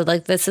earlier episode.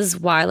 Like, this is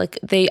why, like,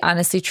 they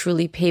honestly,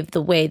 truly paved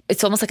the way.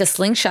 It's almost like a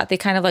slingshot. They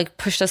kind of, like,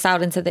 pushed us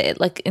out into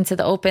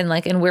the open,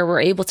 like, and where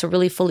we're able to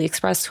really fully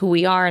express who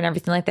we are and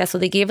everything like that. So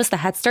they gave us the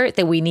head start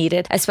that we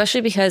needed,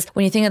 especially because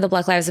when you think of the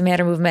Black Lives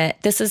Matter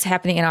movement, this is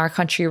happening in our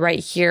country right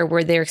here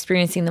where they're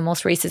experiencing the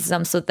most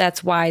racism. So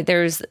that's why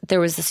there was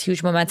this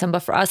huge momentum. But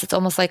for us, it's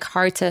almost like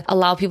hard to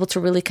allow people to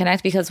really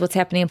connect because what's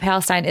happening in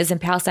Palestine is in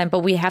Palestine, but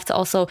we have to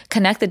also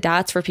connect the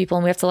dots for people,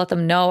 and we have to let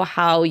them know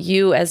how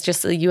you, as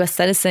just a U.S.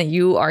 citizen,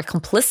 you are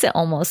complicit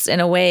almost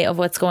in a way of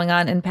what's going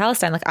on in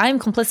Palestine. Like, I'm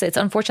complicit. It's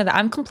unfortunate that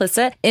I'm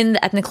complicit in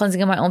the ethnic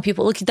cleansing of my own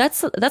people. Look,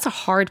 that's a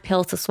hard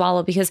pill to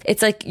swallow because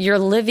it's like you're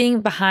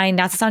living behind,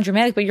 not to sound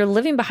dramatic, but you're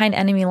living behind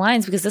enemy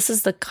lines because this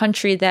is the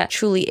country that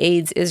truly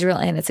aids Israel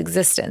and its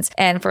existence.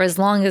 And for as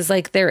long as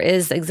like there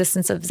is the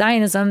existence of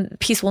Zionism,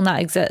 peace will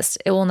not exist.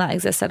 It will not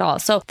exist at all.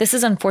 So this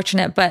is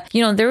unfortunate, but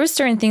there were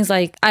certain things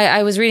like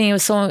I was reading.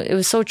 It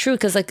was so true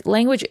because like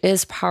language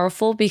is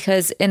powerful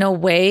because in a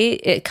way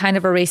it kind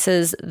of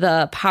erases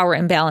the power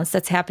imbalance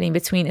that's happening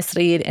between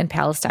Israel and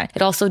Palestine.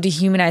 It also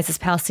dehumanizes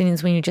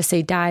Palestinians when you just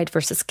say died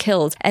versus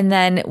killed. And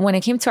then when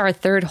it came to our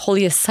third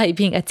holiest site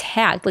being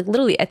attacked, like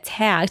literally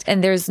attacked,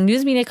 and there's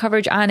news media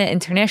coverage on it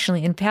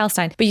internationally in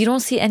Palestine, but you don't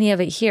see any of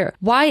it here.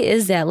 Why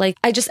is that? Like,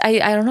 I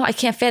don't know. I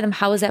can't fathom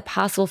how is that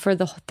possible for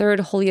the third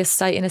holiest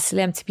site in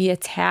Islam to be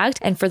attacked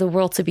and for the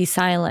world to be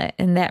silent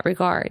in that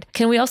regard.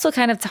 Can we also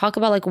kind of talk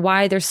about like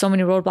why there's so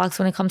many roadblocks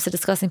when it comes to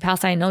discussing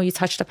Palestine? I know you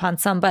touched upon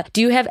some, but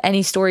do you have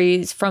any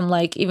stories from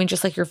like even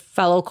just like your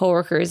fellow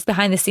coworkers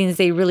behind the scenes,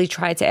 they really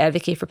tried to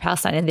advocate for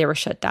Palestine and they were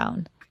shut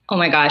down? Oh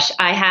my gosh,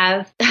 I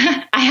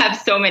have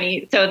so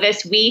many. So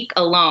this week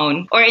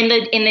alone, or in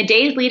the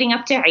days leading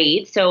up to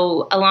Eid,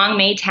 so along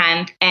May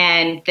 10th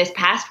and this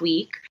past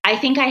week, I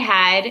think I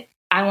had,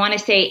 I want to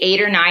say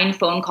 8 or 9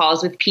 phone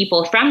calls with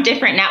people from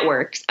different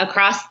networks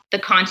across the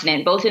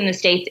continent, both in the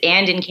States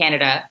and in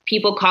Canada,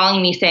 people calling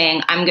me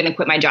saying, I'm going to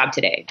quit my job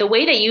today. The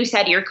way that you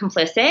said you're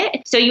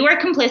complicit, so you are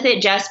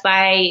complicit just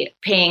by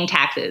paying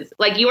taxes.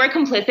 Like you are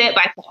complicit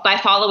by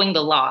following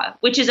the law,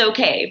 which is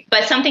okay.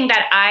 But something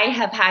that I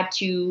have had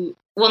to,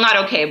 well,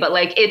 not okay, but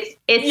like it's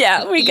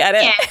yeah, we get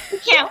it. You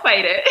can't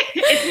fight it.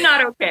 It's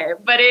not okay,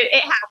 but it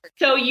happens.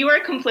 So you are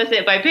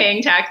complicit by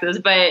paying taxes,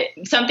 but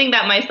something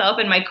that myself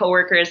and my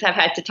coworkers have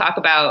had to talk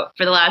about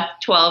for the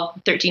last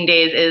 12, 13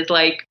 days is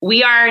like,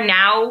 we are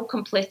now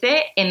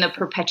complicit in the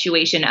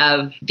perpetuation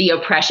of the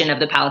oppression of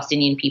the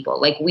Palestinian people.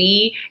 Like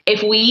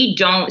if we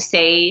don't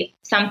say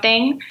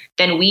something,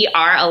 then we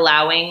are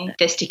allowing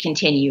this to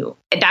continue.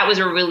 That was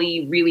a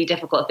really, really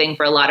difficult thing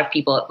for a lot of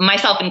people,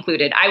 myself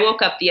included. I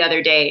woke up the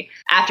other day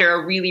after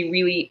a really,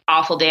 really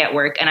awful day at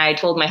work, and I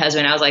told my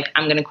husband, I was like,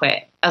 I'm going to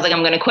quit.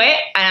 I'm going to quit,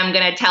 and I'm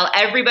going to tell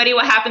everybody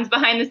what happens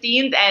behind the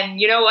scenes. And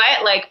you know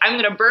what? Like, I'm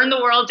going to burn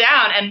the world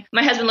down. And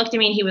my husband looked at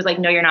me and he was like,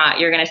 no, you're not.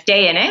 You're going to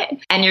stay in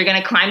it and you're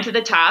going to climb to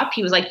the top.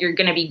 He was like, you're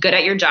going to be good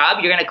at your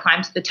job. You're going to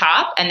climb to the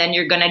top, and then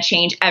you're going to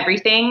change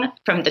everything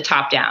from the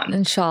top down.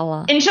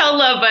 Inshallah.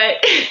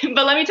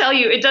 But let me tell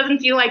you, it doesn't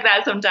feel like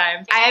that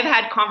sometimes. I have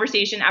had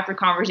conversation after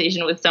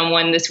conversation with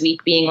someone this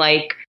week being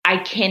like, I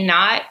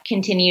cannot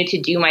continue to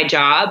do my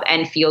job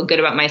and feel good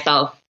about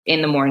myself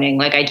in the morning.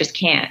 Like, I just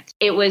can't.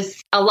 It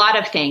was a lot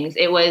of things.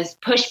 It was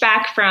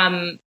pushback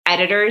from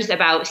editors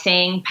about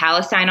saying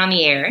Palestine on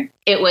the air.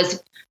 It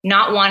was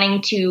not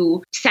wanting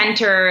to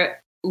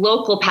center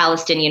local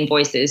Palestinian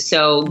voices.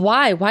 So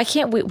why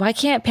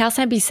can't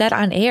Palestine be said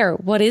on air?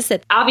 What is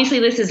it? Obviously,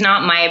 this is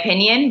not my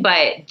opinion,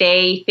 but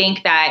they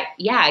think that,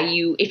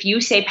 if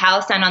you say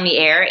Palestine on the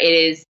air,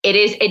 it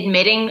is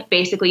admitting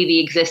basically the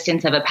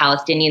existence of a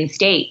Palestinian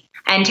state.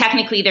 And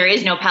technically, there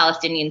is no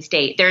Palestinian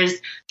state. There's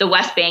the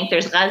West Bank,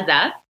 there's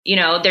Gaza,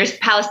 there's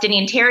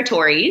Palestinian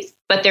territories,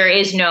 but there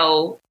is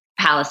no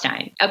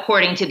Palestine,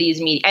 according to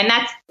these media. And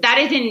that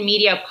is in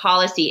media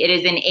policy. It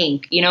is in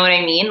ink. You know what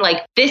I mean?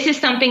 Like, this is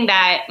something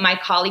that my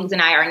colleagues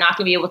and I are not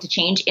going to be able to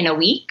change in a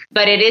week,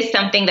 but it is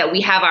something that we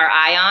have our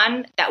eye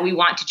on that we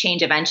want to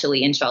change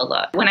eventually,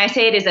 inshallah. When I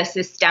say it is a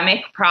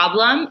systemic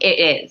problem, it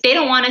is. They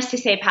don't want us to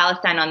say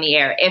Palestine on the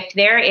air. If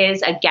there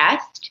is a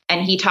guest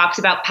and he talks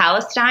about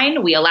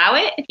Palestine, we allow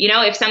it.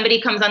 If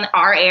somebody comes on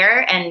our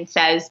air and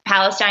says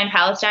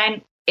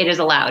Palestine, it is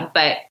allowed.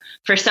 But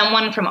for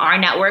someone from our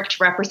network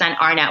to represent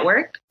our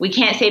network, we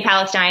can't say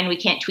Palestine. We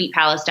can't tweet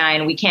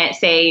Palestine. We can't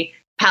say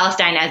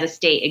Palestine as a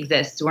state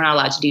exists. We're not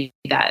allowed to do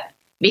that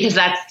because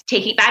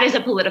that is a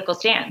political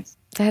stance.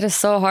 That is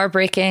so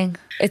heartbreaking.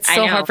 It's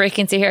so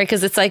heartbreaking to hear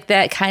because it's like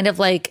that kind of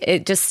like,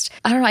 it just,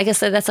 I don't know, I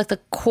guess that's like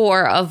the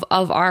core of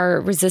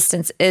our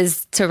resistance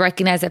is to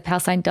recognize that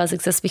Palestine does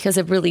exist because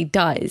it really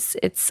does.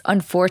 It's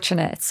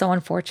unfortunate. It's so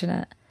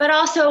unfortunate. But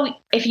also,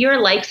 if you're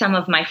like some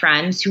of my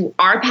friends who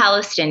are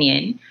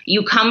Palestinian,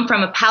 you come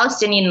from a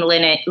Palestinian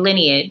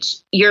lineage,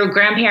 your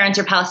grandparents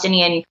are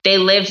Palestinian, they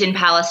lived in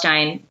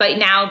Palestine, but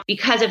now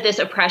because of this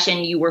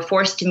oppression, you were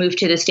forced to move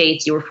to the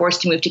States, you were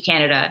forced to move to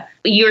Canada,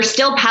 you're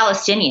still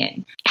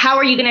Palestinian. How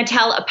are you going to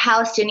tell a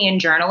Palestinian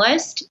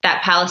journalist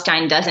that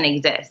Palestine doesn't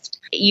exist?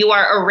 You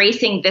are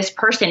erasing this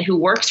person who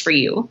works for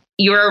you.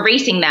 You're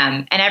erasing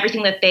them and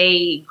everything that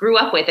they grew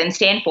up with and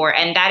stand for.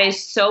 And that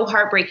is so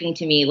heartbreaking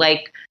to me.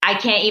 Like, I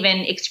can't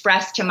even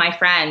express to my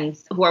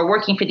friends who are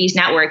working for these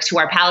networks who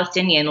are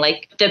Palestinian,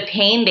 like the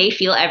pain they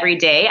feel every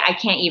day. I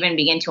can't even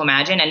begin to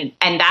imagine.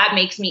 And that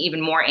makes me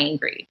even more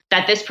angry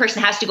that this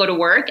person has to go to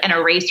work and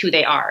erase who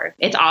they are.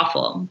 It's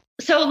awful.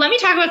 So let me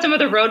talk about some of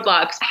the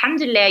roadblocks.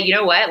 Alhamdulillah, you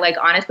know what? Like,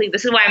 honestly,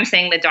 this is why I'm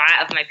saying the dua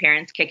of my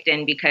parents kicked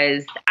in,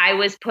 because I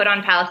was put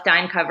on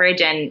Palestine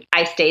coverage and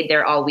I stayed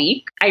there all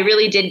week. I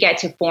really did get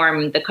to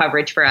form the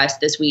coverage for us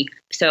this week.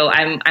 So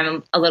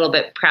I'm a little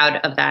bit proud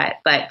of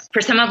that. But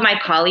for some of my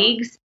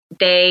colleagues,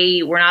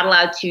 they were not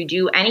allowed to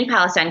do any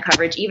Palestine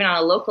coverage, even on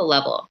a local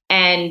level.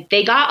 And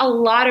they got a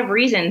lot of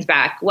reasons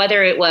back,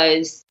 whether it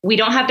was, we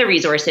don't have the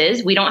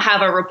resources, we don't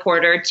have a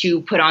reporter to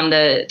put on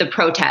the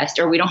protest,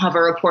 or we don't have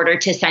a reporter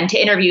to send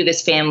to interview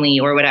this family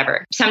or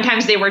whatever.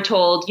 Sometimes they were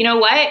told, you know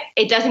what,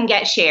 it doesn't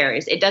get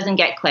shares, it doesn't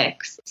get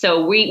clicks.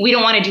 So we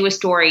don't want to do a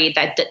story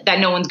that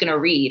no one's going to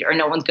read or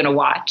no one's going to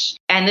watch.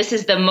 And this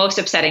is the most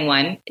upsetting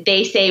one.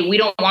 They say, we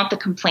don't want the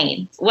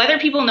complaints. Whether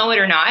people know it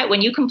or not, when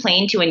you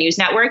complain to a news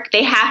network,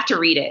 they have to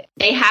read it.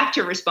 They have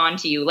to respond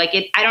to you. Like,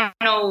 I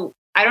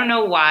don't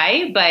know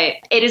why, but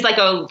it is like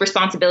a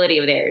responsibility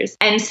of theirs.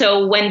 And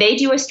so when they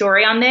do a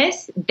story on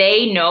this,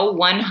 they know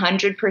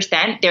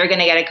 100% they're going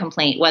to get a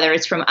complaint, whether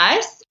it's from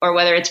us or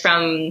whether it's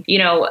from,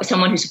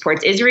 someone who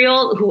supports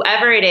Israel,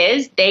 whoever it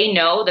is, they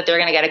know that they're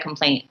going to get a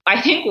complaint.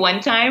 I think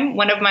one time,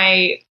 one of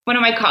my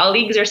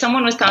colleagues or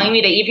someone was telling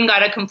me they even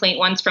got a complaint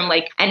once from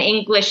like an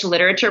English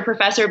literature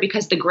professor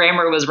because the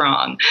grammar was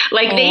wrong.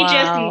 Like,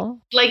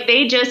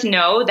 they just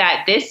know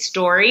that this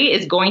story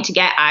is going to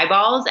get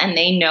eyeballs, and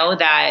they know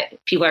that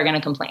people are going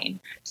to complain.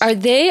 Are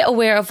they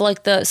aware of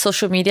like the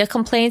social media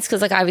complaints?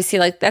 Because like, obviously,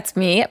 like, that's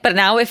me. But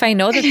now if I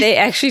know that they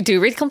actually do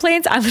read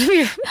complaints, I'm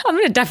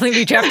gonna definitely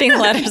be drafting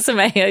letters.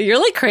 Sumaya, you're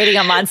like creating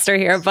a monster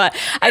here, but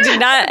I did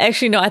not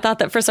actually know. I thought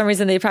that for some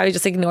reason they probably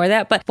just ignore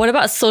that. But what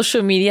about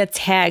social media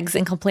tags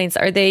and complaints?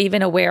 Are they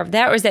even aware of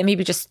that, or is that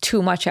maybe just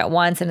too much at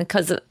once? And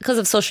because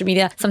of social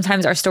media,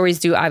 sometimes our stories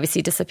do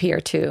obviously disappear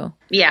too.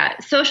 Yeah,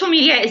 social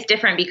media is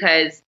different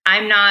because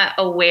I'm not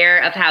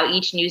aware of how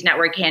each news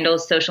network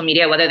handles social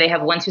media, whether they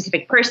have one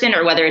specific person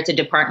or whether it's a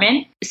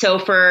department. So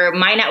for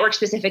my network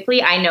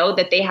specifically, I know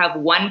that they have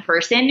one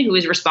person who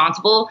is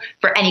responsible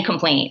for any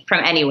complaint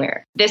from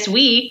anywhere. This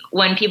week,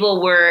 when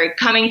people were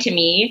coming to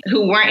me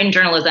who weren't in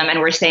journalism and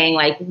were saying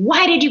like,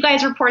 why did you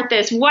guys report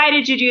this? Why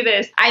did you do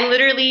this? I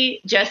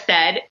literally just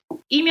said,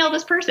 email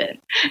this person.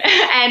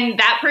 And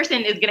that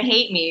person is going to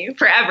hate me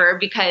forever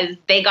because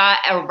they got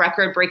a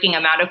record-breaking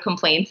amount of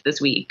complaints this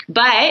week.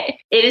 But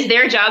it is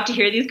their job to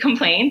hear these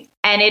complaints,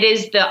 and it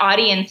is the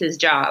audience's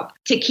job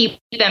to keep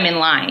them in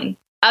line.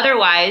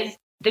 Otherwise,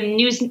 the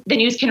news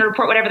can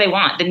report whatever they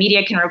want. The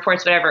media can report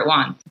whatever it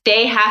wants.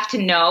 They have to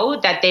know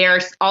that they are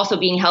also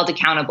being held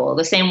accountable,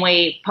 the same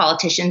way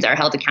politicians are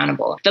held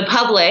accountable. The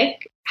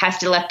public has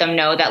to let them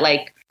know that,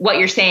 like, what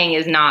you're saying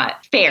is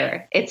not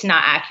fair. It's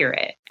not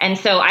accurate. And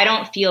so I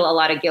don't feel a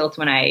lot of guilt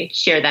when I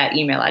share that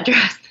email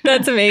address.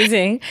 That's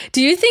amazing.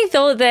 Do you think,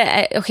 though,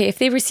 that, okay, if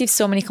they receive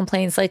so many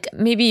complaints, like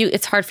maybe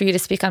it's hard for you to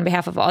speak on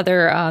behalf of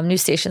other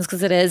news stations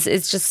because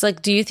it's just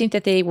like, do you think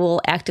that they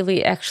will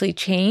actively actually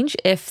change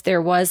if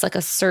there was like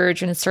a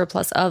surge and a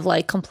surplus of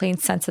like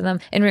complaints sent to them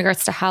in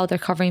regards to how they're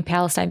covering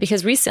Palestine?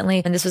 Because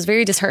recently, and this was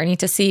very disheartening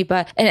to see,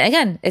 but, and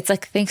again, it's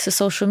like thanks to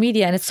social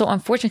media, and it's so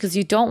unfortunate because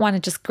you don't want to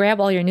just grab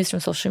all your news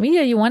from social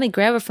media. You want to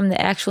grab it from the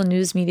actual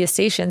news media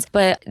stations.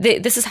 But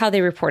this is how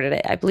they reported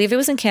it. I believe it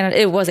was in Canada.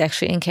 It was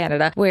actually in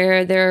Canada,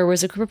 where there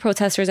was a group of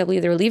protesters. I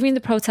believe they were leaving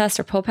the protest,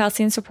 or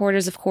pro-Palestinian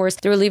supporters, of course.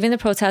 They were leaving the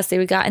protest.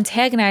 They got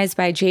antagonized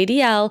by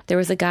JDL. There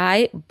was a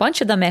guy, a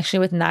bunch of them actually,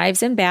 with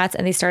knives and bats,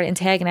 and they started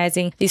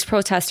antagonizing these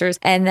protesters.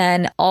 And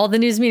then all the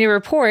news media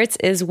reports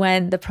is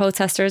when the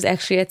protesters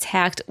actually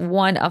attacked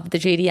one of the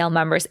JDL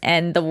members.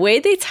 And the way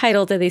they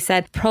titled it, they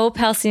said,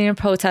 pro-Palestinian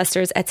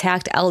protesters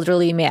attacked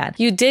elderly man.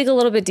 You dig a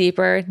little bit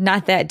deeper,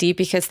 not that deep,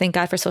 because thank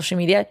God for social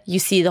media, you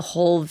see the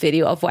whole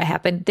video of what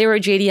happened. They were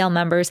JDL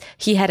members.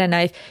 He had a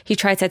knife. He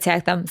tried to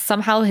attack them.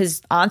 Somehow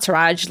his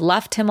entourage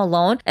left him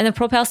alone, and the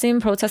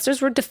pro-Palestinian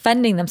protesters were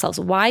defending themselves.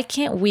 Why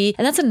can't we,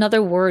 and that's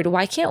another word,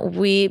 why can't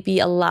we be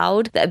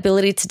allowed the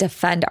ability to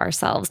defend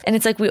ourselves? And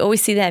it's like we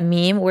always see that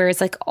meme where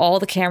it's like all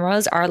the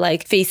cameras are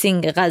like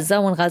facing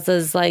Gaza when Gaza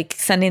is like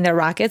sending their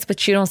rockets,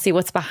 but you don't see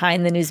what's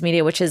behind the news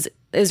media, which is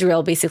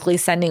Israel basically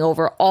sending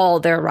over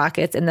all their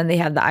rockets, and then they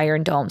have the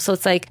Iron Dome. So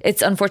it's like,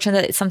 it's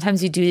unfortunate that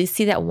sometimes you do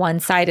see that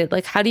one-sided.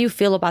 Like, how do you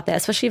feel about that,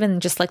 especially even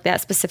just like that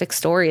specific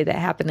story that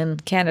happened in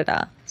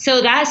Canada?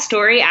 So that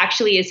story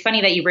actually is funny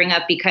that you bring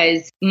up,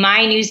 because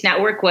my news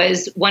network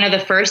was one of the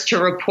first to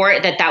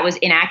report that that was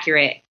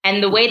inaccurate.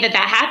 And the way that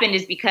that happened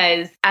is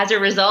because as a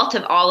result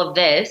of all of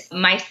this,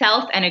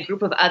 myself and a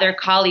group of other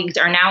colleagues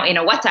are now in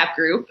a WhatsApp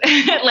group.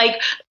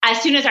 Like,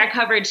 as soon as our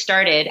coverage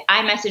started,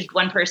 I messaged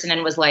one person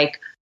and was like,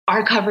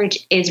 our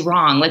coverage is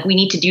wrong. Like, we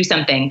need to do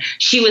something.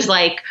 She was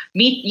like,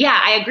 yeah,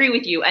 I agree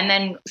with you. And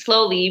then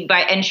slowly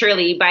and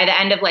surely, by the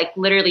end of like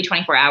literally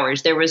 24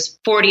 hours, there was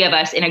 40 of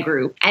us in a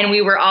group, and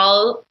we were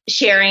all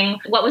sharing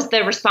what was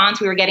the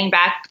response we were getting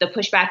back, the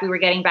pushback we were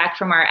getting back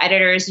from our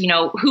editors. You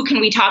know, who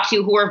can we talk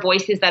to? Who are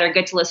voices that are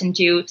good to listen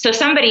to? So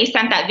somebody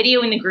sent that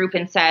video in the group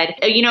and said,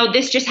 you know,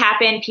 this just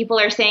happened. People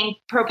are saying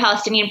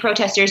pro-Palestinian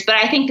protesters, but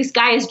I think this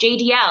guy is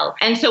JDL.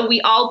 And so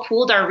we all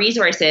pooled our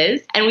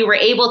resources, and we were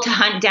able to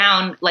hunt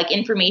down like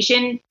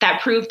information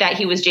that proved that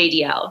he was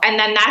JDL. And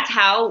then that's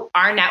how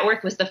our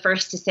network was the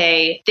first to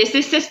say, this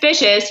is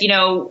suspicious, you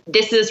know,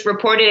 this is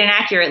reported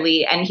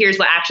inaccurately, and here's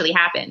what actually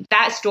happened.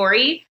 That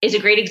story is a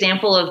great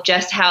example of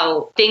just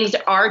how things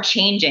are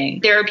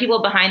changing. There are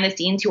people behind the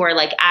scenes who are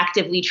like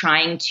actively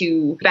trying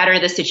to better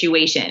the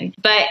situation.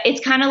 But it's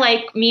kind of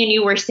like me and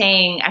you were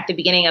saying at the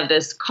beginning of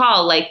this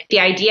call, like the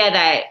idea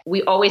that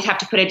we always have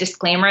to put a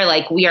disclaimer,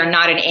 like we are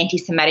not an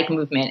anti-Semitic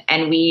movement,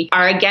 and we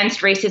are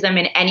against racism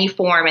in any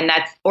form, and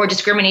or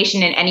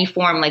discrimination in any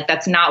form. Like,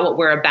 that's not what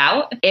we're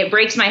about. It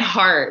breaks my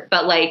heart.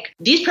 But like,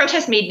 these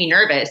protests made me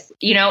nervous.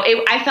 You know,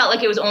 I felt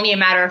like it was only a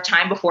matter of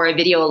time before a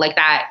video like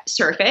that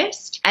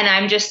surfaced. And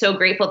I'm just so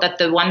grateful that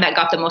the one that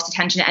got the most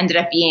attention ended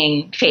up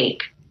being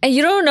fake. And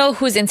you don't know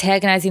who's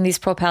antagonizing these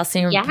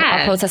pro-Palestinian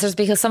protesters,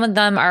 because some of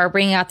them are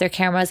bringing out their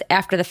cameras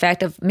after the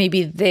fact of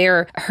maybe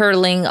they're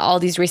hurling all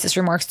these racist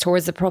remarks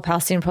towards the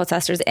pro-Palestinian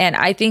protesters. And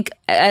I think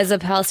as a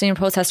Palestinian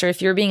protester, if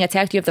you're being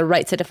attacked, you have the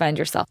right to defend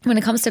yourself. When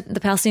it comes to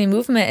the Palestinian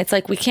movement, it's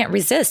like we can't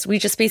resist. We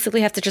just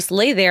basically have to just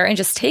lay there and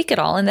just take it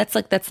all. And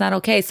that's not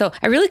okay. So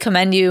I really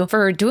commend you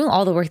for doing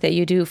all the work that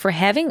you do, for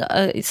having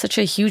such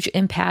a huge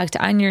impact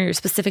on your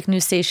specific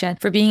news station,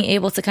 for being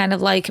able to kind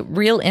of like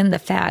reel in the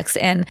facts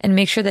and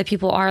make sure that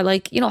people are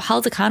like, you know,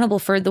 held accountable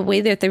for the way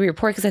that they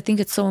report, because I think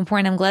it's so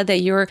important. I'm glad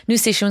that your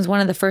news station was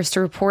one of the first to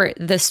report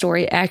this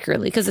story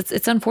accurately, because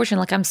it's unfortunate.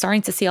 Like, I'm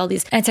starting to see all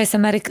these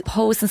anti-Semitic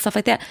posts and stuff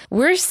like that.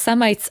 We're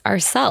Semites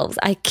ourselves.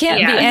 I can't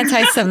be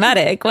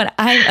anti-Semitic when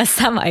I'm a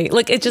Semite.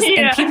 Like, it just,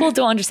 and people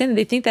don't understand.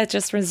 They think that's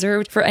just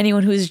reserved for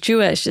anyone who's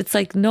Jewish. It's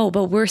like, no,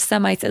 but we're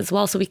Semites as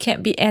well. So we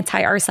can't be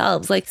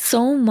anti-ourselves. Like,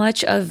 so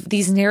much of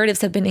these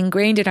narratives have been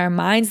ingrained in our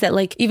minds that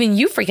like, even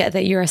you forget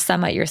that you're a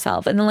Semite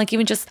yourself. And then like,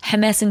 even just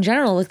Hamas in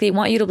general, like they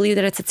want you to believe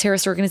that it's a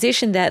terrorist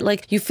organization, that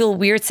like you feel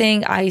weird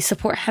saying I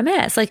support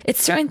Hamas. Like,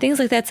 it's certain things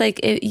like that. It's like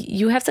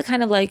you have to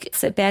kind of like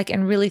sit back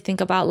and really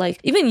think about, like,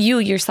 even you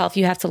yourself,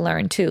 you have to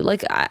learn too.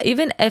 Like,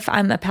 even if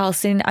I'm a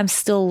Palestinian, I'm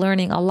still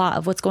learning a lot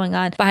of what's going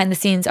on behind the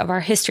scenes of our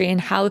history and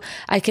how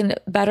I can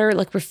better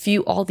like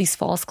refute all these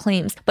false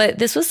claims. But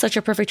this was such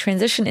a perfect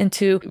transition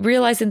into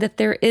realizing that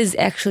there is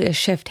actually a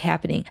shift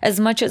happening. As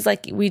much as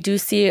like we do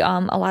see a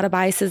lot of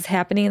biases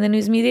happening in the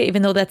news media,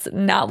 even though that's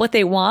not what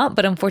they want,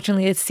 but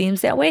unfortunately it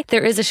seems that way, there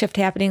there is a shift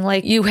happening.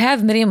 Like you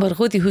have Miriam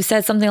Barghouti who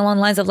said something along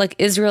the lines of like,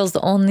 Israel's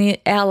the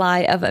only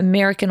ally of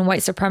American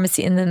white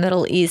supremacy in the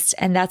Middle East.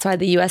 And that's why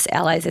the U.S.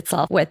 allies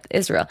itself with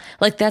Israel.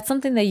 Like that's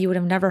something that you would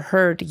have never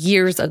heard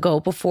years ago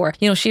before.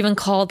 You know, she even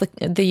called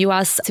the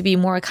U.S. to be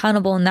more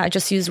accountable and not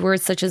just use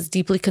words such as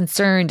deeply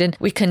concerned and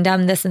we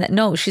condemn this and that.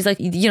 No, she's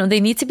like, you know, they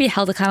need to be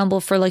held accountable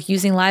for like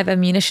using live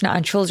ammunition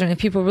on children. If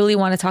people really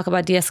want to talk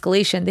about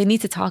de-escalation, they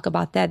need to talk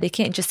about that. They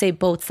can't just say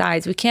both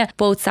sides. We can't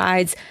both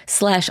sides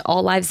 /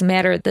 all lives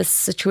matter this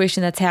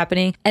situation that's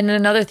happening. And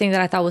another thing that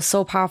I thought was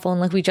so powerful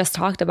and like we just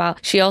talked about,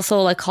 she also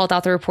like called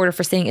out the reporter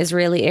for saying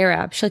Israeli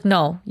Arab. She's like,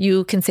 no,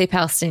 you can say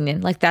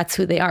Palestinian. Like that's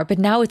who they are. But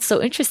now it's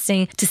so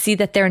interesting to see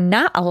that they're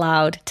not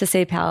allowed to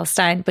say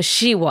Palestine, but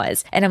she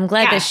was. And I'm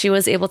glad that she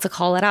was able to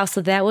call it out. So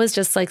that was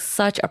just like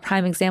such a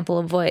prime example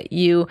of what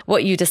you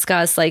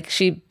discussed. Like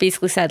she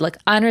basically said, like,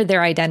 honor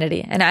their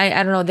identity. And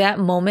I don't know, that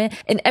moment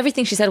and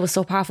everything she said was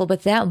so powerful.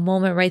 But that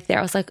moment right there,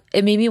 I was like,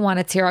 it made me want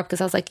to tear up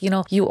because I was like, you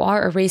know, you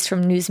are erased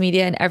from news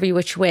media in every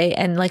which way.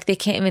 And like, they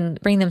can't even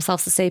bring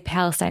themselves to say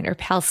Palestine or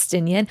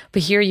Palestinian.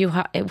 But here you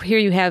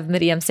have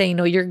Miriam saying,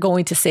 no, you're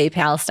going to say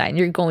Palestine.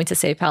 You're going to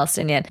say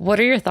Palestinian. What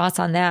are your thoughts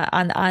on that?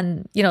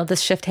 On you know,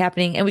 this shift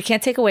happening? And we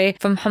can't take away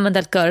from Mohammed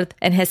Al-Kurd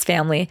and his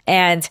family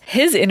and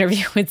his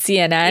interview with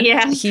CNN.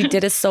 Yeah. He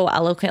did it so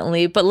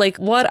eloquently. But like,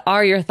 what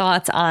are your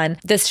thoughts on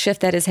this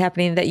shift that is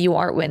happening that you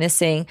are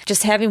witnessing?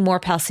 Just having more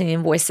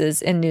Palestinian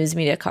voices in news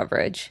media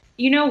coverage.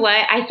 You know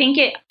what? I think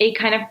it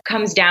kind of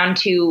comes down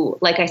to,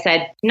 like I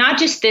said, not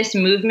just this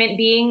movement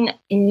being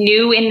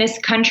new in this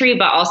country,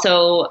 but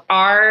also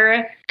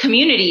our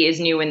community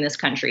is new in this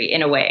country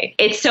in a way.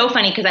 It's so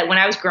funny because when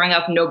I was growing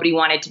up, nobody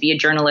wanted to be a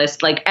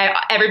journalist. Like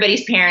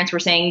everybody's parents were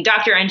saying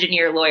doctor,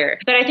 engineer, lawyer.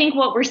 But I think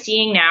what we're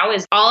seeing now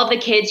is all of the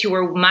kids who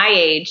were my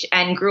age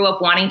and grew up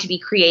wanting to be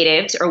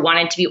creatives or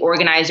wanted to be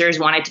organizers,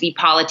 wanted to be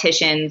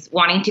politicians,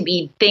 wanting to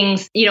be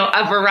things, you know,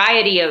 a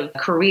variety of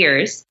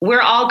careers. We're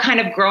all kind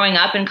of growing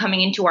up and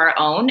coming into our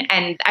own.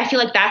 And I feel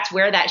like that's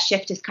where that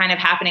shift is kind of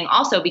happening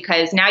also,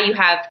 because now you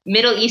have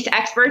Middle East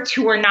experts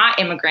who are not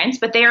immigrants,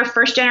 but they are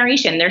first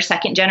generation, they're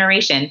second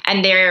generation,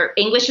 and their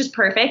English is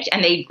perfect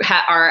and they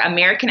are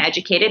American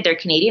educated, they're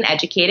Canadian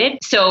educated.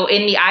 So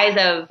in the eyes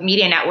of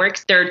media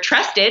networks, they're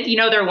trusted, you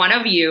know, they're one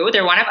of you,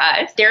 they're one of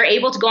us. They're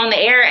able to go on the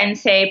air and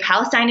say,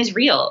 Palestine is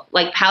real,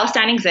 like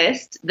Palestine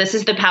exists. This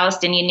is the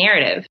Palestinian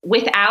narrative.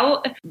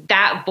 Without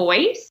that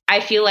voice, I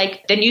feel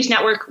like the news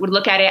network would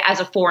look at it as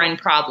a foreign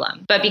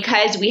problem. But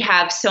because we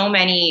have so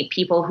many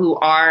people who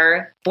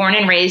are born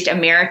and raised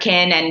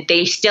American and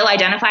they still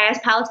identify as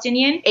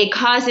Palestinian, it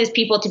causes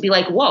people to be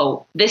like,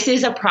 whoa, this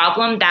is a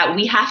problem that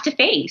we have to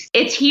face.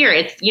 It's here.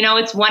 It's, you know,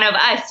 it's one of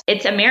us.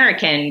 It's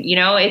American. You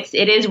know, it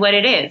is what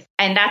it is.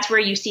 And that's where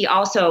you see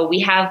also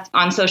we have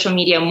on social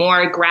media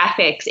more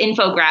graphics,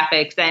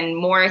 infographics, and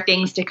more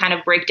things to kind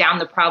of break down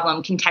the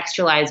problem,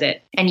 contextualize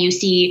it. And you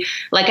see,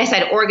 like I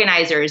said,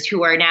 organizers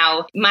who are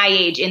now my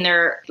age in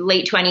their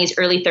late 20s,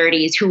 early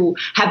 30s, who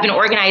have been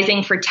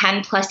organizing for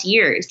 10 plus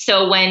years.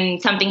 So when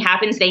something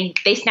happens,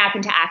 they snap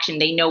into action.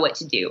 They know what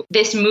to do.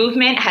 This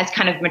movement has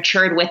kind of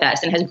matured with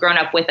us and has grown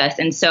up with us.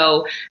 And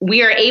so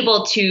we are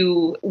able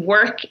to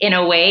work in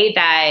a way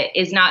that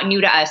is not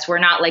new to us. We're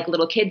not like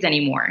little kids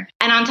anymore.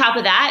 And on top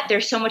of that,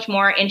 there's so much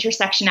more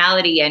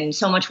intersectionality and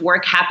so much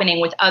work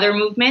happening with other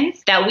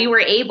movements that we were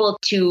able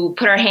to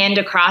put our hand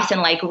across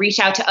and like reach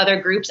out to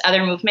other groups,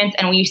 other movements,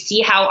 and we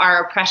see how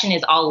our oppression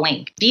is all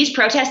linked. These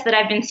protests that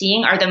I've been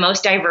seeing are the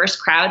most diverse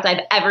crowds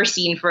I've ever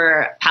seen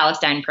for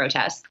Palestine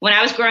protests. When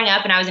I was growing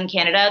up and I was in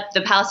Canada,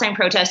 the Palestine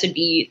protests would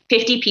be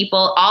 50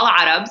 people, all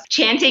Arabs,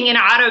 chanting in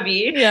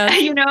Arabic. Yes.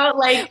 You know,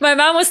 like my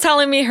mom was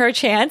telling me her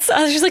chants.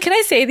 I was just like, can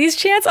I say these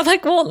chants? I'm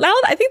like, well, now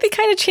I think they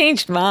kind of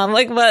changed, Mom.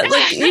 Like, but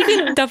like you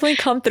can definitely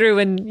come through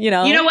and, you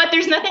know. You know what?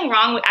 There's nothing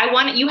wrong with,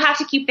 you have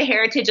to keep the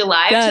heritage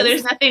alive. Yes. So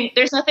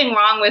there's nothing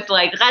wrong with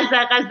like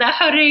Gaza,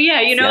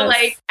 Hurriya, you know, yes.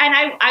 Like, and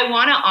I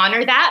want to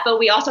honor that, but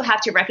we also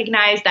have to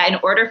recognize that in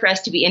order for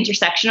us to be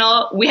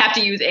intersectional, we have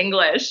to use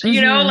English, mm-hmm.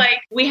 You know,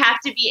 like we have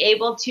to be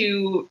able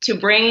to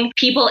bring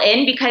people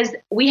in because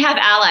we have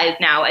allies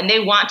now and they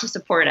want to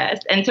support us.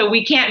 And so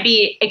we can't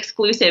be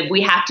exclusive.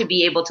 We have to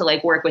be able to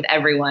like work with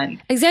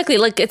everyone. Exactly.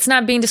 Like it's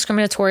not being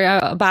discriminatory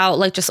about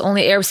like just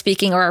only Arab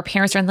speaking or our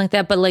parents or anything like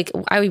that. But like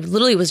I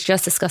literally was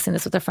just discussing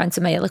this with a friend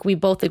Sumaya. Like we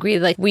both agree,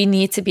 like we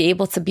need to be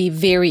able to be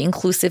very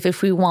inclusive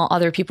if we want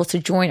other people to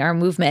join our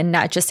movement and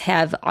not just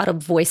have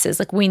Arab voices.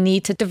 Like we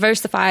need to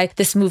diversify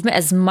this movement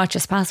as much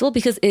as possible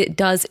because it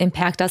does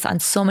impact us on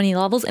so many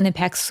levels and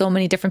impacts so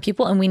many different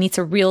people. And we need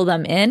to reel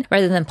them in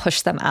rather than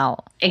push them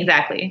out.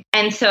 Exactly.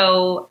 And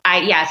so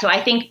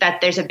I think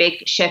that there's a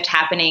big shift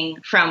happening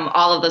from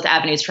all of those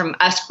avenues, from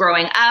us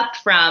growing up,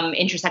 from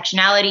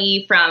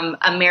intersectionality, from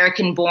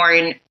American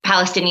born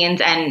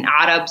Palestinians and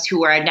Arabs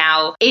who are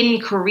now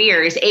in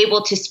careers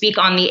able to speak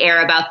on the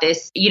air about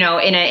this, in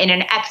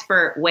an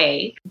expert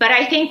way. But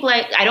I think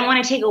I don't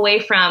want to take away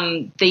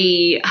from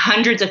the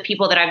hundreds of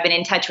people that I've been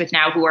in touch with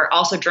now who are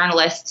also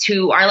journalists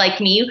who are like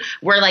me.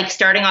 We're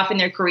starting off in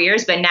their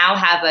careers, but now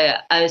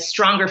have a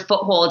stronger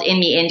foothold in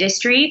the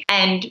industry.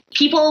 And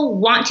people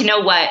want to know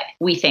what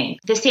we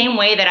think. The same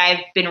way that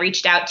I've been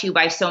reached out to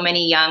by so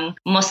many young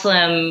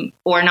Muslim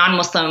or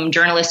non-Muslim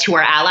journalists who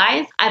are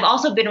allies, I've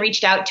also been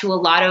reached out to a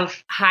lot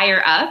of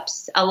higher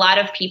ups, a lot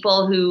of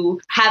people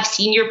who have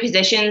senior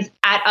positions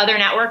at other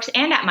networks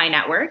and at my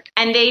network.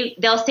 And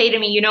they'll say to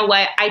me, you know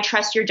what, I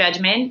trust your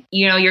judgment.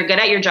 You're good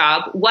at your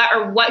job.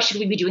 What should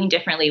we be doing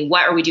differently?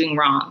 What are we doing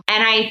wrong?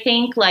 And I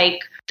think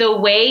the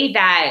way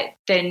that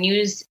the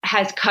news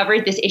has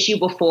covered this issue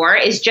before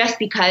is just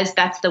because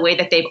that's the way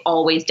that they've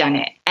always done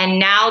it. And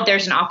now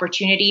there's an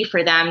opportunity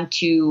for them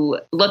to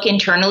look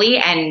internally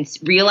and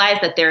realize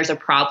that there's a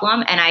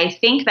problem. And I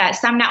think that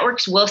some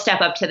networks will step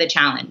up to the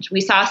challenge.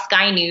 We saw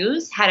Sky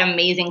News had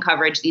amazing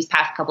coverage these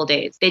past couple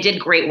days. They did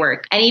great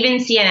work. And even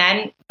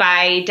CNN,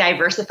 by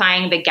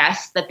diversifying the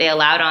guests that they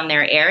allowed on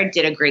their air,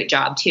 did a great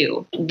job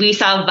too. We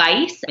saw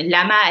Vice,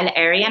 Lama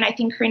Al-Arian, I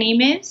think her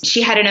name is.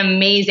 She had an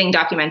amazing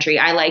documentary.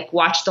 I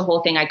watched the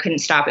whole thing. I couldn't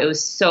stop. It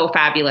was so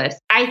fabulous.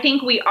 I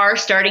think we are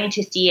starting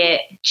to see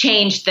it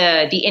change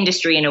the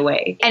industry in a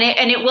way.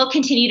 And it will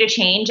continue to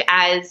change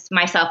as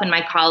myself and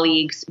my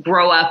colleagues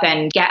grow up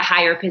and get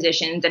higher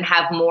positions and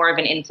have more of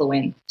an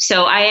influence.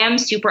 So I am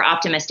super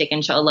optimistic,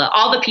 inshallah.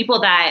 All the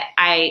people that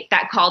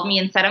called me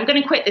and said, I'm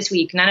going to quit this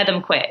week, none of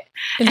them quit.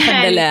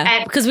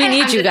 Because we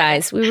need you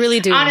guys. We really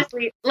do.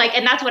 Honestly,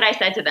 and that's what I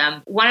said to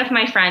them. One of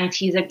my friends,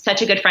 he's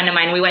such a good friend of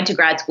mine. We went to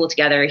grad school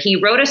together. He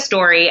wrote a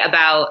story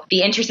about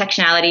the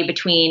intersectionality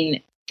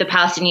between the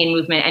Palestinian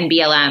movement and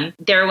BLM.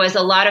 There was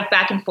a lot of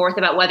back and forth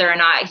about whether or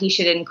not he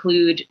should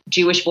include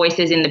Jewish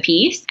voices in the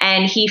piece.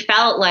 And he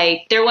felt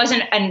like there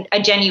wasn't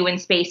a genuine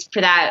space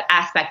for that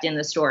aspect in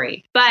the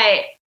story.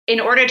 But in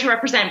order to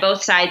represent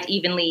both sides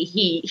evenly,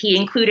 he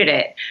included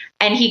it.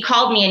 And he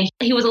called me and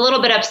he was a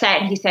little bit upset.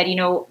 And he said,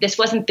 this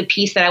wasn't the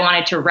piece that I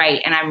wanted to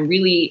write. And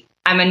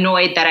I'm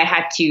annoyed that I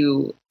had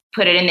to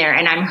put it in there.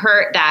 And I'm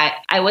hurt that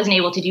I wasn't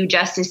able to do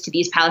justice to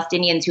these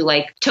Palestinians who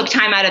took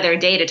time out of their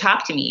day to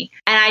talk to me.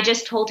 And I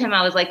just told him,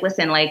 I was like,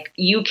 listen,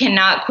 you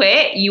cannot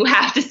quit. You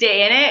have to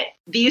stay in it.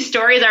 These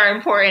stories are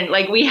important.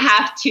 We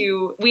have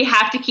to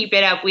keep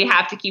it up. We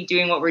have to keep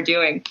doing what we're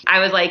doing. I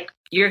was like,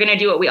 you're going to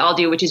do what we all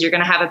do, which is you're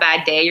going to have a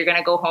bad day. You're going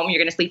to go home, you're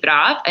going to sleep it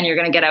off, and you're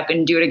going to get up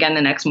and do it again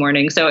the next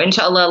morning. So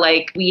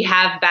inshallah, we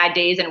have bad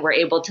days and we're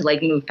able to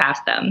move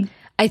past them.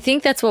 I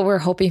think that's what we're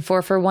hoping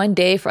for one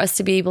day, for us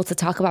to be able to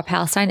talk about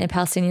Palestine and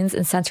Palestinians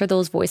and censor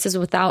those voices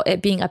without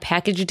it being a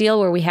package deal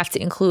where we have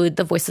to include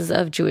the voices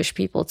of Jewish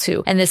people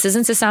too. And this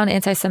isn't to sound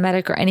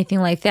anti-Semitic or anything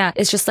like that.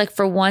 It's just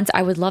for once,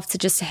 I would love to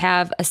just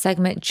have a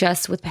segment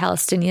just with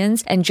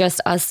Palestinians and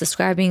just us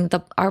describing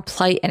our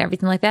plight and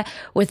everything like that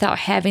without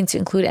having to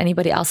include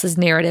anybody else's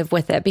narrative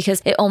with it, because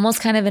it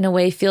almost kind of in a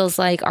way feels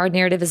like our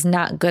narrative is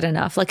not good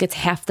enough. It's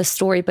half the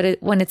story, but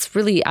when it's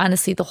really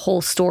honestly the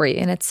whole story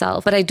in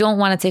itself. But I don't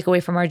want to take away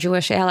from our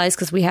Jewish allies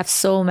because we have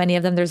so many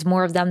of them. There's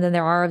more of them than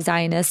there are of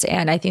Zionists.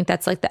 And I think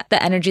that's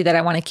the energy that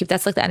I want to keep.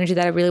 That's the energy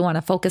that I really want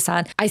to focus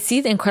on. I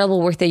see the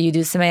incredible work that you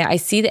do, Sumaya. I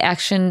see the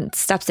action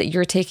steps that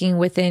you're taking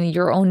within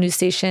your own news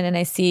station. And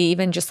I see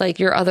even just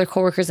your other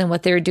coworkers and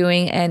what they're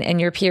doing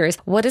and your peers.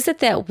 What is it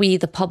that we,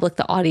 the public,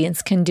 the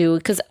audience can do?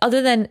 Because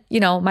other than,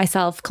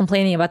 myself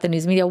complaining about the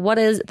news media, what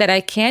is that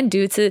I can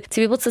do to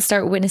be able to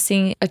start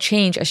witnessing a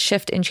change, a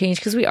shift in change?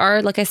 Because we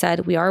are, like I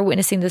said, we are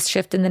witnessing this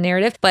shift in the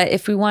narrative. But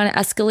if we want to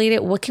escalate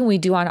it, what can we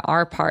do on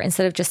our part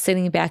instead of just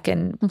sitting back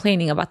and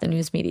complaining about the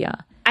news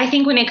media? I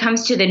think when it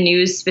comes to the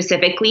news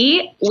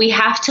specifically, we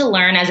have to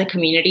learn as a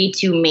community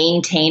to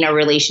maintain a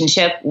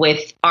relationship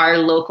with our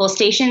local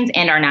stations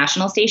and our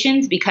national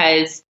stations,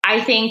 because I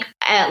think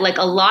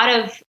a lot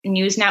of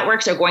news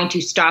networks are going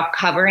to stop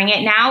covering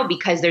it now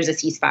because there's a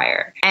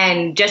ceasefire.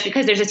 And just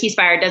because there's a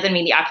ceasefire doesn't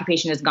mean the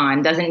occupation is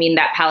gone, doesn't mean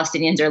that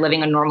Palestinians are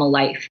living a normal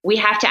life. We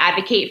have to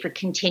advocate for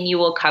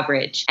continual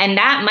coverage. And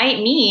that might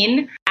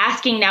mean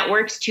asking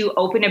networks to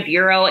open a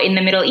bureau in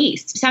the Middle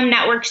East. Some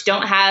networks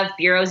don't have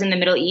bureaus in the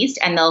Middle East,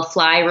 and they'll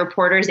fly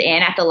reporters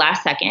in at the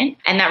last second.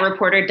 And that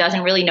reporter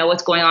doesn't really know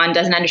what's going on,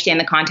 doesn't understand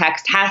the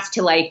context, has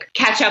to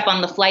catch up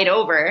on the flight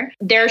over.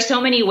 There are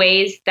so many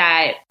ways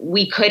that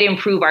we could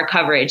improve our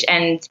coverage.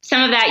 And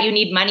some of that you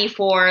need money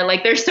for.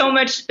 There's so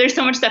much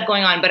stuff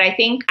going on. But I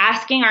think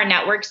asking our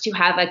networks to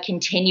have a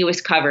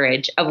continuous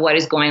coverage of what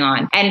is going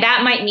on. And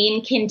that might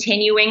mean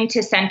continuing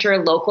to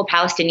center local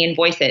Palestinian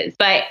voices.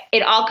 But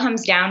it all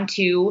comes down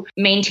to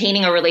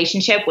maintaining a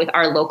relationship with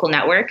our local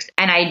networks.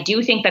 And I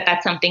do think that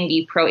that's something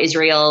the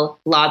pro-Israel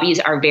lobbies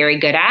are very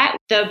good at.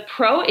 The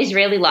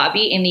pro-Israeli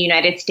lobby in the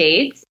United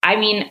States,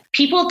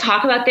 people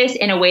talk about this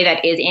in a way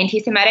that is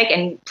anti-Semitic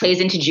and plays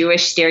into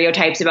Jewish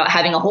stereotypes about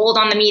having a hold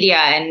on the media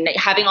and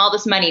having all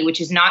this money, which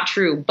is not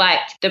true. But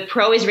the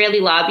pro-Israeli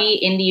lobby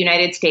in the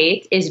United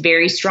States is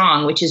very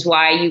strong, which is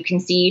why you can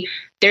see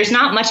there's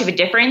not much of a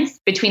difference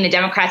between the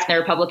Democrats and the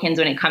Republicans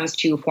when it comes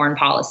to foreign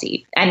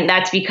policy. And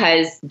that's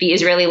because the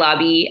Israeli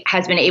lobby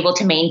has been able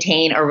to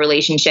maintain a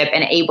relationship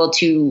and able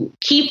to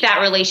keep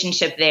that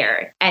relationship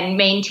there and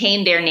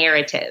maintain their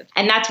narrative.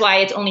 And that's why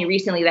it's only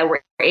recently that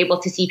we're able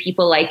to see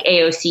people like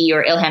AOC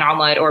or Ilhan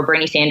Ahmad or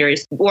Bernie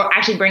Sanders, or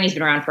actually Bernie's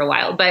been around for a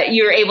while, but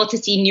you're able to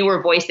see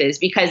newer voices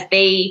because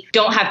they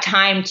don't have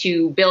time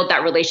to build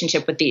that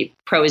relationship with the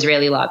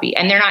pro-Israeli lobby.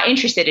 And they're not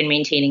interested in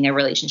maintaining a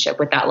relationship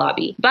with that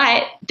lobby.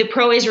 But the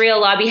pro-Israel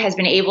lobby has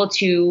been able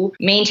to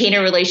maintain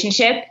a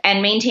relationship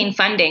and maintain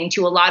funding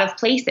to a lot of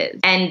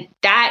places. And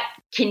that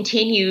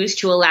continues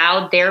to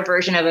allow their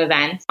version of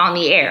events on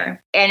the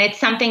air. And it's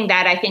something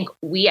that I think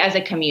we as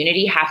a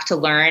community have to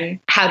learn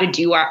how to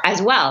do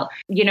as well.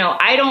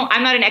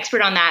 I'm not an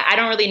expert on that. I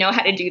don't really know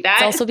how to do that.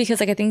 It's also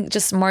because I think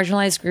just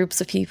marginalized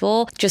groups of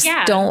people just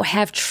don't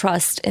have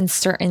trust in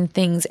certain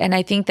things. And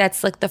I think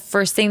that's the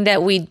first thing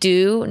that we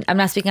do. I'm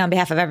not speaking on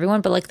behalf of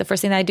everyone, but the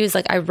first thing that I do is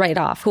I write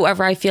off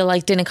whoever I feel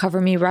didn't cover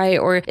me right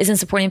or isn't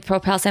supporting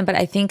pro-Palestine. But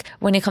I think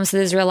when it comes to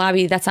the Israel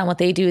lobby, that's not what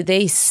they do.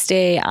 They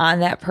stay on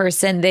that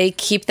person. They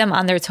keep them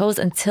on their toes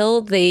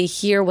until they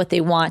hear what they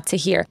want to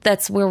hear.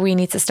 That's where we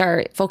need to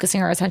start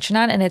focusing our attention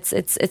on. And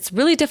it's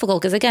really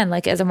difficult because, again,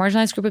 as a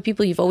marginalized group of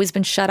people, you've always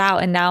been shut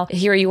out. And now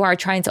here you are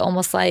trying to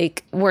almost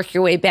work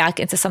your way back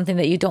into something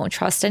that you don't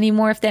trust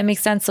anymore, if that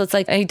makes sense. So it's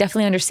I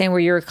definitely understand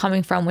where you're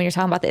coming from when you're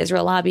talking about the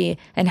Israel lobby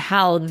and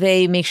how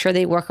they make sure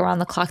they work around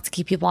the clock to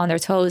keep people on their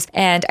toes.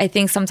 And I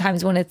think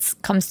sometimes when it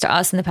comes to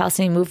us in the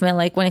Palestinian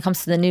movement, when it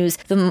comes to the news,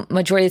 the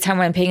majority of the time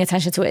when I'm paying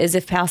attention to it is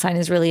if Palestine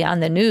is really on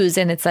the news,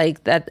 and it's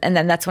that, and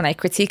then that's when I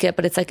critique it,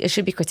 but it's it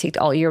should be critiqued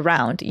all year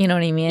round. You know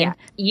what I mean? Yeah.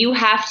 You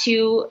have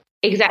to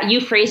you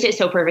phrased it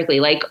so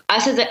perfectly.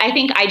 I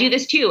think I do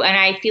this too. And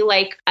I feel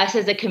like us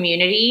as a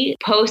community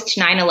post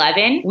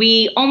 9/11,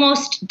 we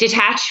almost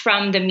detached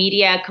from the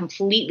media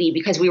completely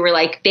because we were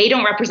they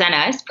don't represent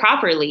us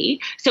properly.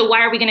 So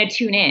why are we going to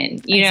tune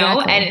in? You know?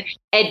 And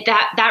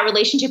that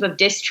relationship of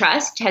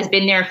distrust has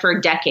been there for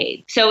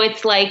decades. So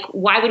it's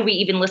why would we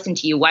even listen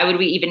to you? Why would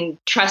we even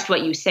trust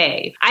what you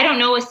say? I don't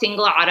know a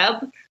single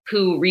Arab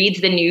who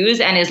reads the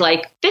news and is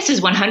this is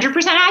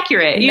 100%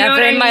 accurate. You Never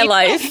know in my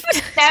life.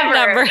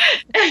 Never.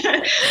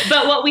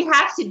 But what we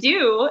have to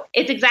do,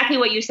 it's exactly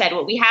what you said.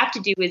 What we have to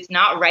do is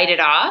not write it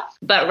off,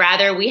 but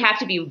rather we have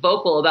to be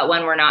vocal about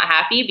when we're not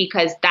happy,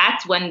 because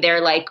that's when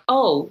they're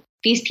oh,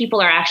 these people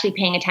are actually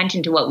paying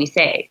attention to what we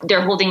say.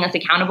 They're holding us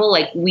accountable.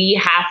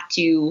 We have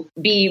to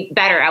be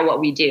better at what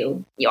we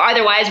do.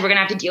 Otherwise, we're going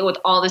to have to deal with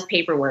all this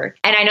paperwork.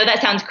 And I know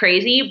that sounds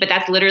crazy, but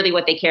that's literally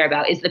what they care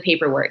about is the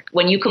paperwork.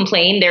 When you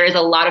complain, there is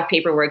a lot of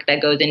paperwork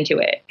that goes into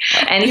it.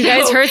 And you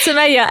guys heard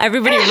Sumaya.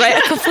 Everybody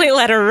write a complete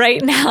letter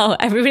right now.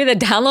 Everybody that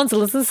downloads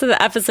and listens to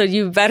the episode,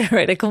 you better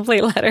write a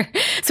complete letter.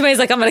 Sumaya's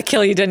I'm going to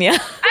kill you, Dunya.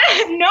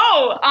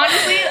 No,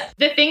 honestly,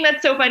 the thing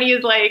that's so funny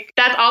is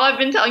that's all I've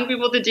been telling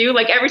people to do.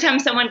 Every time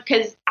someone,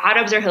 because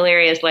Arabs are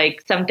hilarious,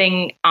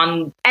 something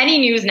on any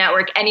news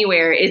network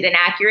anywhere is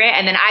inaccurate.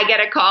 And then I get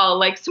a call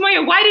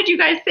Sumaya, why did you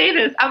guys say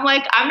this? I'm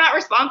I'm not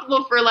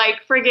responsible for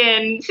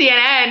friggin'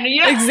 CNN.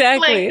 You know?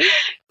 Exactly.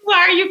 Why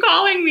are you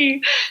calling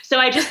me? So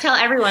I just tell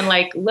everyone,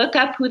 look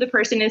up who the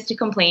person is to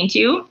complain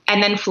to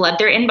and then flood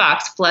their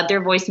inbox, flood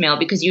their voicemail,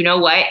 because you know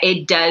what?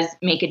 It does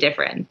make a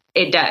difference.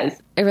 It does.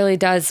 It really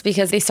does,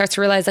 because they start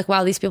to realize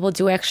wow, these people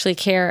do actually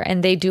care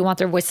and they do want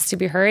their voices to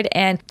be heard.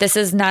 And this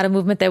is not a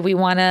movement that we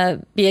want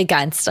to be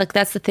against.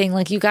 That's the thing.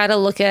 You got to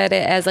look at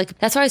it as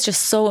that's why it's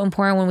just so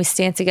important when we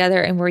stand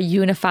together and we're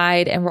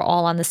unified and we're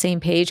all on the same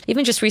page.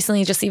 Even just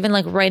recently, even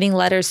writing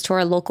letters to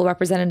our local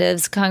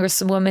representatives,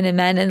 congresswomen and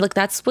men. And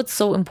that's what's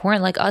so important.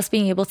 Us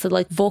being able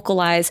to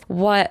vocalize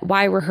why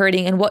we're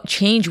hurting and what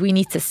change we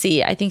need to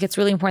see. I think it's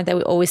really important that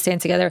we always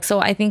stand together.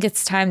 So I think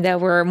it's time that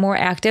we're more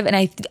active. And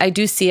I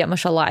do see it,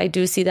 mashallah. I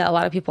do see that a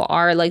lot of people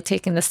are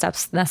taking the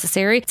steps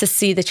necessary to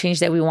see the change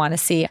that we want to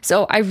see.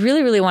 So I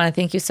really, really want to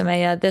thank you,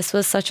 Sumaya. This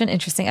was such an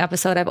interesting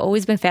episode. I've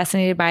always been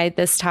fascinated by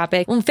this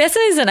topic. Well,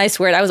 fascinated is a nice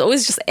word. I was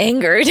always just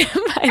angered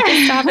by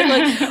this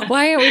topic.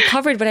 Why aren't we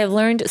covered? But I've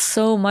learned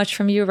so much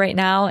from you right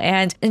now.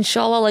 And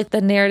inshallah,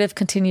 the narrative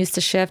continues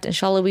to shift.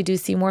 Inshallah, we do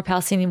see more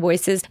Palestinian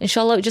voices.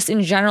 Inshallah, just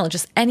in general,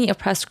 just any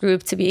oppressed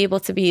group to be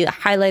able to be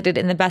highlighted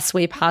in the best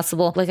way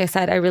possible. Like I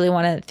said, I really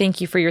want to thank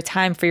you for your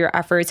time, for your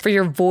efforts, for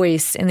your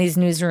voice in these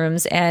newsrooms,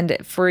 and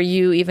for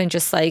you even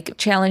just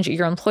challenge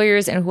your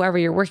employers and whoever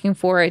you're working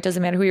for. It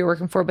doesn't matter who you're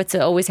working for, but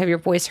to always have your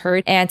voice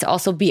heard and to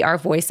also be our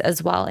voice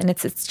as well. And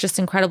it's just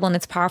incredible and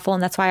it's powerful.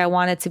 And that's why I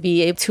want it to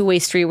be a two-way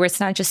street where it's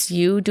not just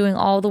you doing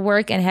all the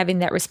work and having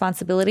that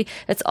responsibility.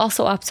 It's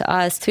also up to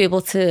us to be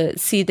able to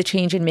see the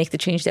change and make the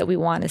change that we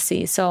want to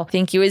see. So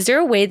thank you. Is there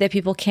a way that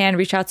people can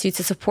reach out to you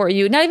to support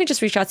you? Not even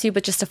just reach out to you,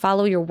 but just to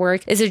follow your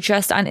work? Is it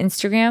just on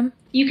Instagram?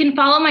 You can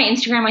follow my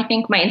Instagram. I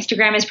think my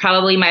Instagram is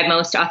probably my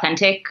most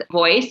authentic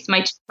voice.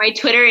 My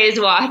Twitter is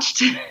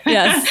watched.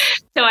 Yes.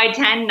 So I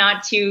tend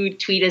not to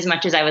tweet as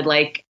much as I would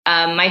like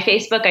My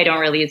Facebook, I don't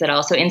really use at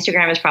all. So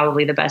Instagram is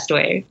probably the best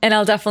way. And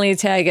I'll definitely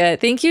tag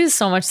it. Thank you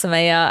so much,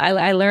 Sumaya.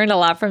 I learned a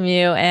lot from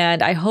you,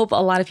 and I hope a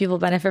lot of people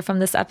benefit from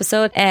this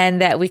episode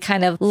and that we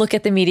kind of look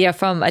at the media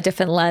from a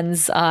different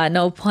lens.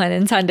 No pun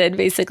intended,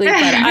 basically.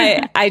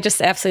 But I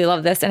just absolutely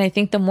love this. And I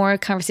think the more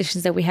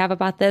conversations that we have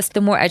about this,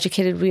 the more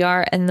educated we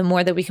are and the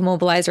more that we can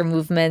mobilize our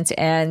movement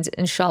and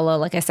inshallah,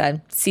 like I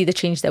said, see the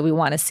change that we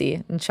want to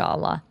see,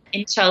 inshallah.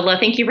 Inshallah.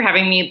 Thank you for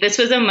having me. This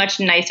was a much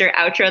nicer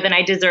outro than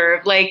I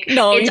deserve. Like,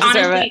 no, it's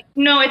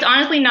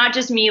honestly not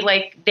just me.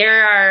 Like,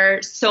 there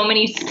are so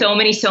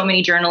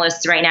many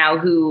journalists right now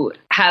who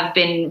have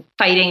been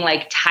fighting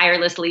like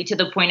tirelessly to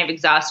the point of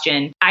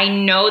exhaustion. I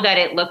know that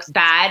it looks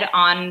bad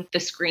on the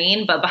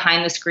screen, but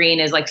behind the screen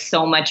is like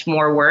so much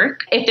more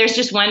work. If there's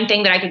just one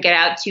thing that I could get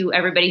out to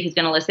everybody who's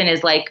going to listen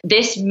is like,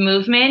 this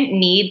movement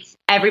needs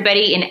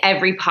everybody in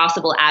every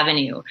possible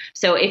avenue.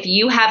 So if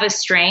you have a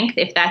strength,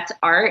 if that's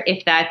art,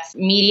 if that's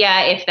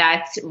media, if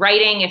that's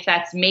writing, if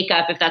that's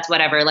makeup, if that's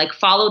whatever, like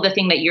follow the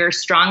thing that you're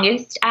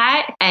strongest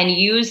at and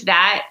use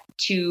that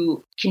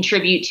to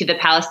contribute to the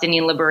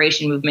Palestinian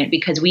liberation movement,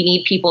 because we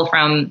need people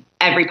from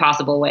every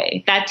possible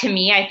way. That to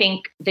me, I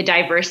think the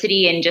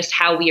diversity and just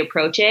how we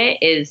approach it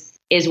is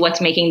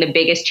what's making the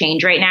biggest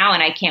change right now.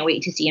 And I can't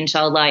wait to see,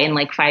 inshallah, in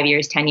like 5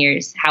 years, 10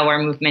 years, how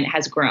our movement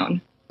has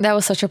grown. That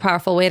was such a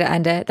powerful way to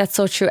end it. That's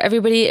so true.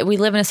 Everybody, we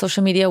live in a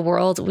social media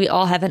world. We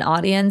all have an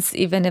audience.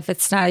 Even if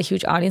it's not a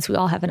huge audience, we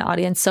all have an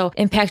audience. So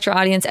impact your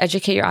audience,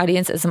 educate your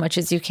audience as much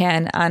as you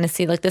can.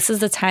 Honestly, like this is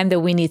the time that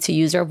we need to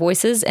use our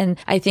voices. And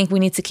I think we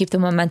need to keep the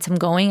momentum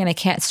going. And I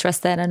can't stress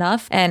that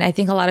enough. And I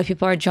think a lot of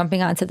people are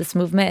jumping onto this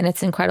movement and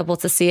it's incredible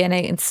to see. And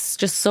it's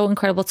just so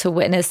incredible to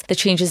witness the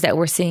changes that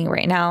we're seeing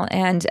right now.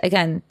 And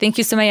again, thank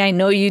you, Sumaya. I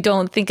know you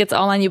don't think it's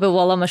all on you, but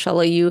wallah,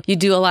 mashallah, you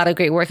do a lot of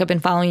great work. I've been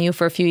following you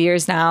for a few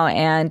years now.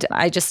 And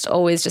I just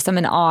always I'm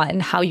in awe in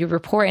how you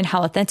report and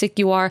how authentic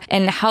you are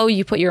and how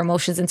you put your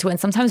emotions into it. And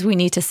sometimes we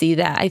need to see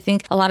that. I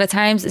think a lot of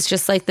times it's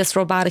just like this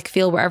robotic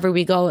feel wherever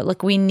we go.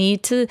 Like we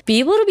need to be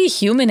able to be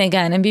human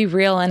again and be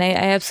real. And I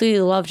absolutely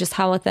love just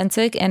how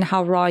authentic and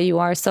how raw you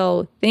are.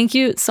 So thank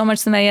you so much,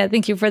 Sumaya.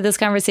 Thank you for this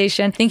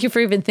conversation. Thank you for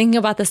even thinking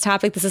about this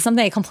topic. This is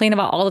something I complain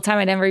about all the time.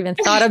 I never even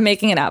thought of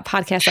making a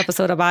podcast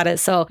episode about it.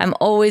 So I'm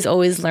always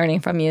learning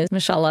from you.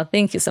 Mashallah.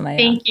 Thank you, Sumaya.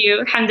 Thank you.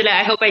 Alhamdulillah.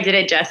 I hope I did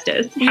it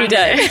justice. You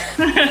did.